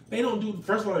Loser. They don't do,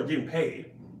 first of all, they're getting paid.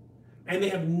 And they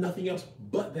have nothing else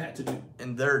but that to do.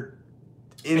 And they're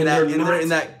in And that they're in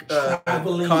that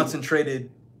traveling.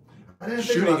 concentrated I didn't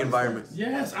think shooting about this. environment.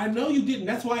 Yes, I know you didn't.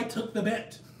 That's why I took the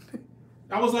bet.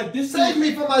 I was like, this Save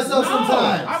me from myself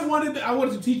sometimes. I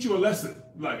wanted to teach you a lesson.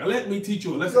 Like, let me teach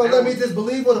you a lesson. So let me just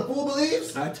believe what a fool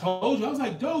believes? I told you. I was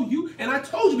like, Doe, and I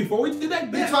told you before we did that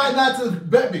You bet. tried not to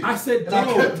bet me. I said, And I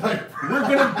Doe, kept like, we're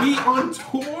gonna be on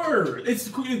tour. It's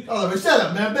oh, man, shut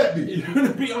up, man. Bet me. You're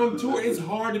gonna be on tour. It's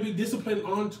hard to be disciplined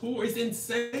on tour. It's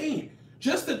insane.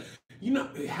 Just to, you know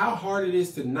how hard it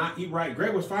is to not eat right.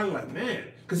 Greg was finally like, man,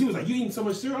 because he was like, you eating so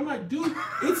much cereal. I'm like, dude,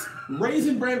 it's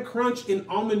Raisin Bran Crunch and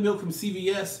almond milk from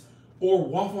CVS or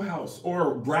Waffle House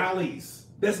or Rallies.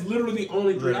 That's literally the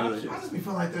only 3 Literally. options. I just be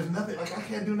feeling like there's nothing, like I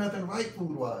can't do nothing right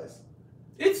food wise.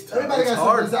 It's tough. Everybody got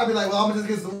hard. something. I'd be like, well, I'm gonna just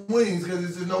get some wings because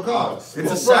it's just no carbs.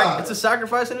 It's a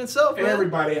sacrifice in itself, man.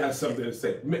 Everybody has something to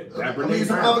say. That I mean,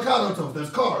 some Brown. avocado toast.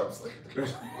 There's carbs. Like,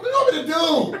 what do you want me to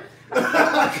do?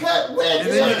 I can't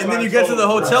win. And then you get to the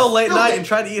hotel late night and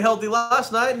try to eat healthy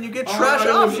last night, and you get trash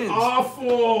that was options.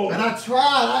 awful. And I tried.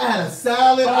 I had a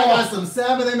salad. I got some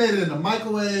salmon. They made it in the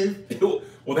microwave.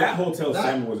 Well, that hotel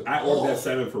salmon was. I ordered that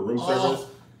salmon for room service.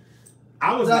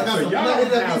 I was I like, got so some. y'all I ended don't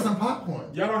up getting have some popcorn.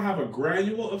 y'all don't have a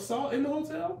granule of salt in the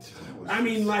hotel? I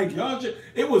mean, like y'all just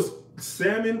it was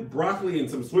salmon, broccoli, and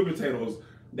some sweet potatoes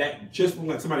that just looked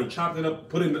like somebody chopped it up,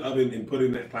 put it in the oven, and put it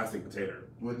in that plastic container.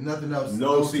 With nothing else.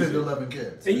 No No seasoning. tender loving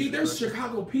kids. And there's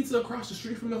Chicago pizza across the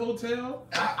street from the hotel.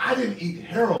 I didn't eat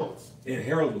Harold's. And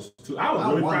Harold was too. I was I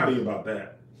really won. proud of you about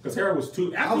that. Because Harold was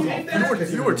too. I After was you on ate fire. that,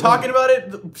 You were talking about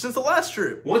it since the last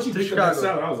trip. once you to picked up that Chicago.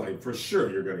 salad, I was like, for sure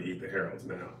you're gonna eat the Harold's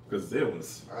now. Because it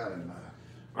was. I didn't know.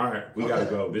 All right, we Okay. gotta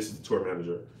go. This is the tour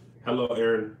manager. Hello,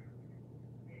 Aaron.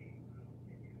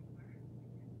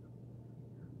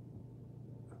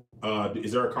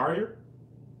 Is there a car here?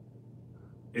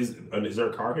 Is there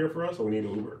a car here for us, or we need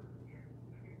an Uber?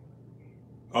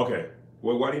 Okay.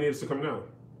 Well, why do you need us to come now?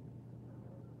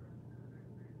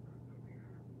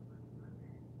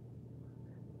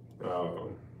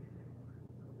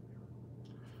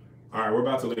 All right, we're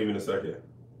about to leave in a second.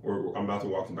 I'm about to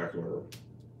walk back to my room.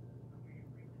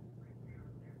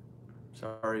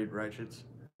 Sorry, Righteous.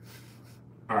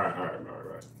 All right. All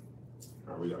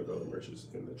right, we gotta go to Rich's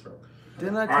in the truck.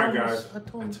 Didn't I All tell right, you? guys. I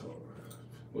told you.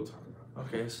 We'll talk about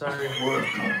Okay, sorry.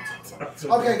 it.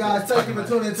 Okay, guys, thank you for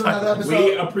tuning in to another episode.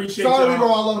 We appreciate Sorry we y'all. were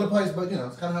all over the place, but you know,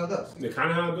 it's kind of how it goes. It's kind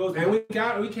of how it goes. And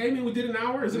we came in, we did an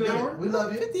hour. Is it an hour? We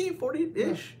love you. 50,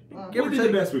 40-ish. Yeah. Give We or did the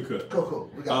take. best we could. Cool.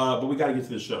 We got it. But we got to get to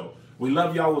the show. We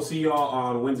love y'all. We'll see y'all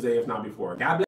on Wednesday, if not before. God bless.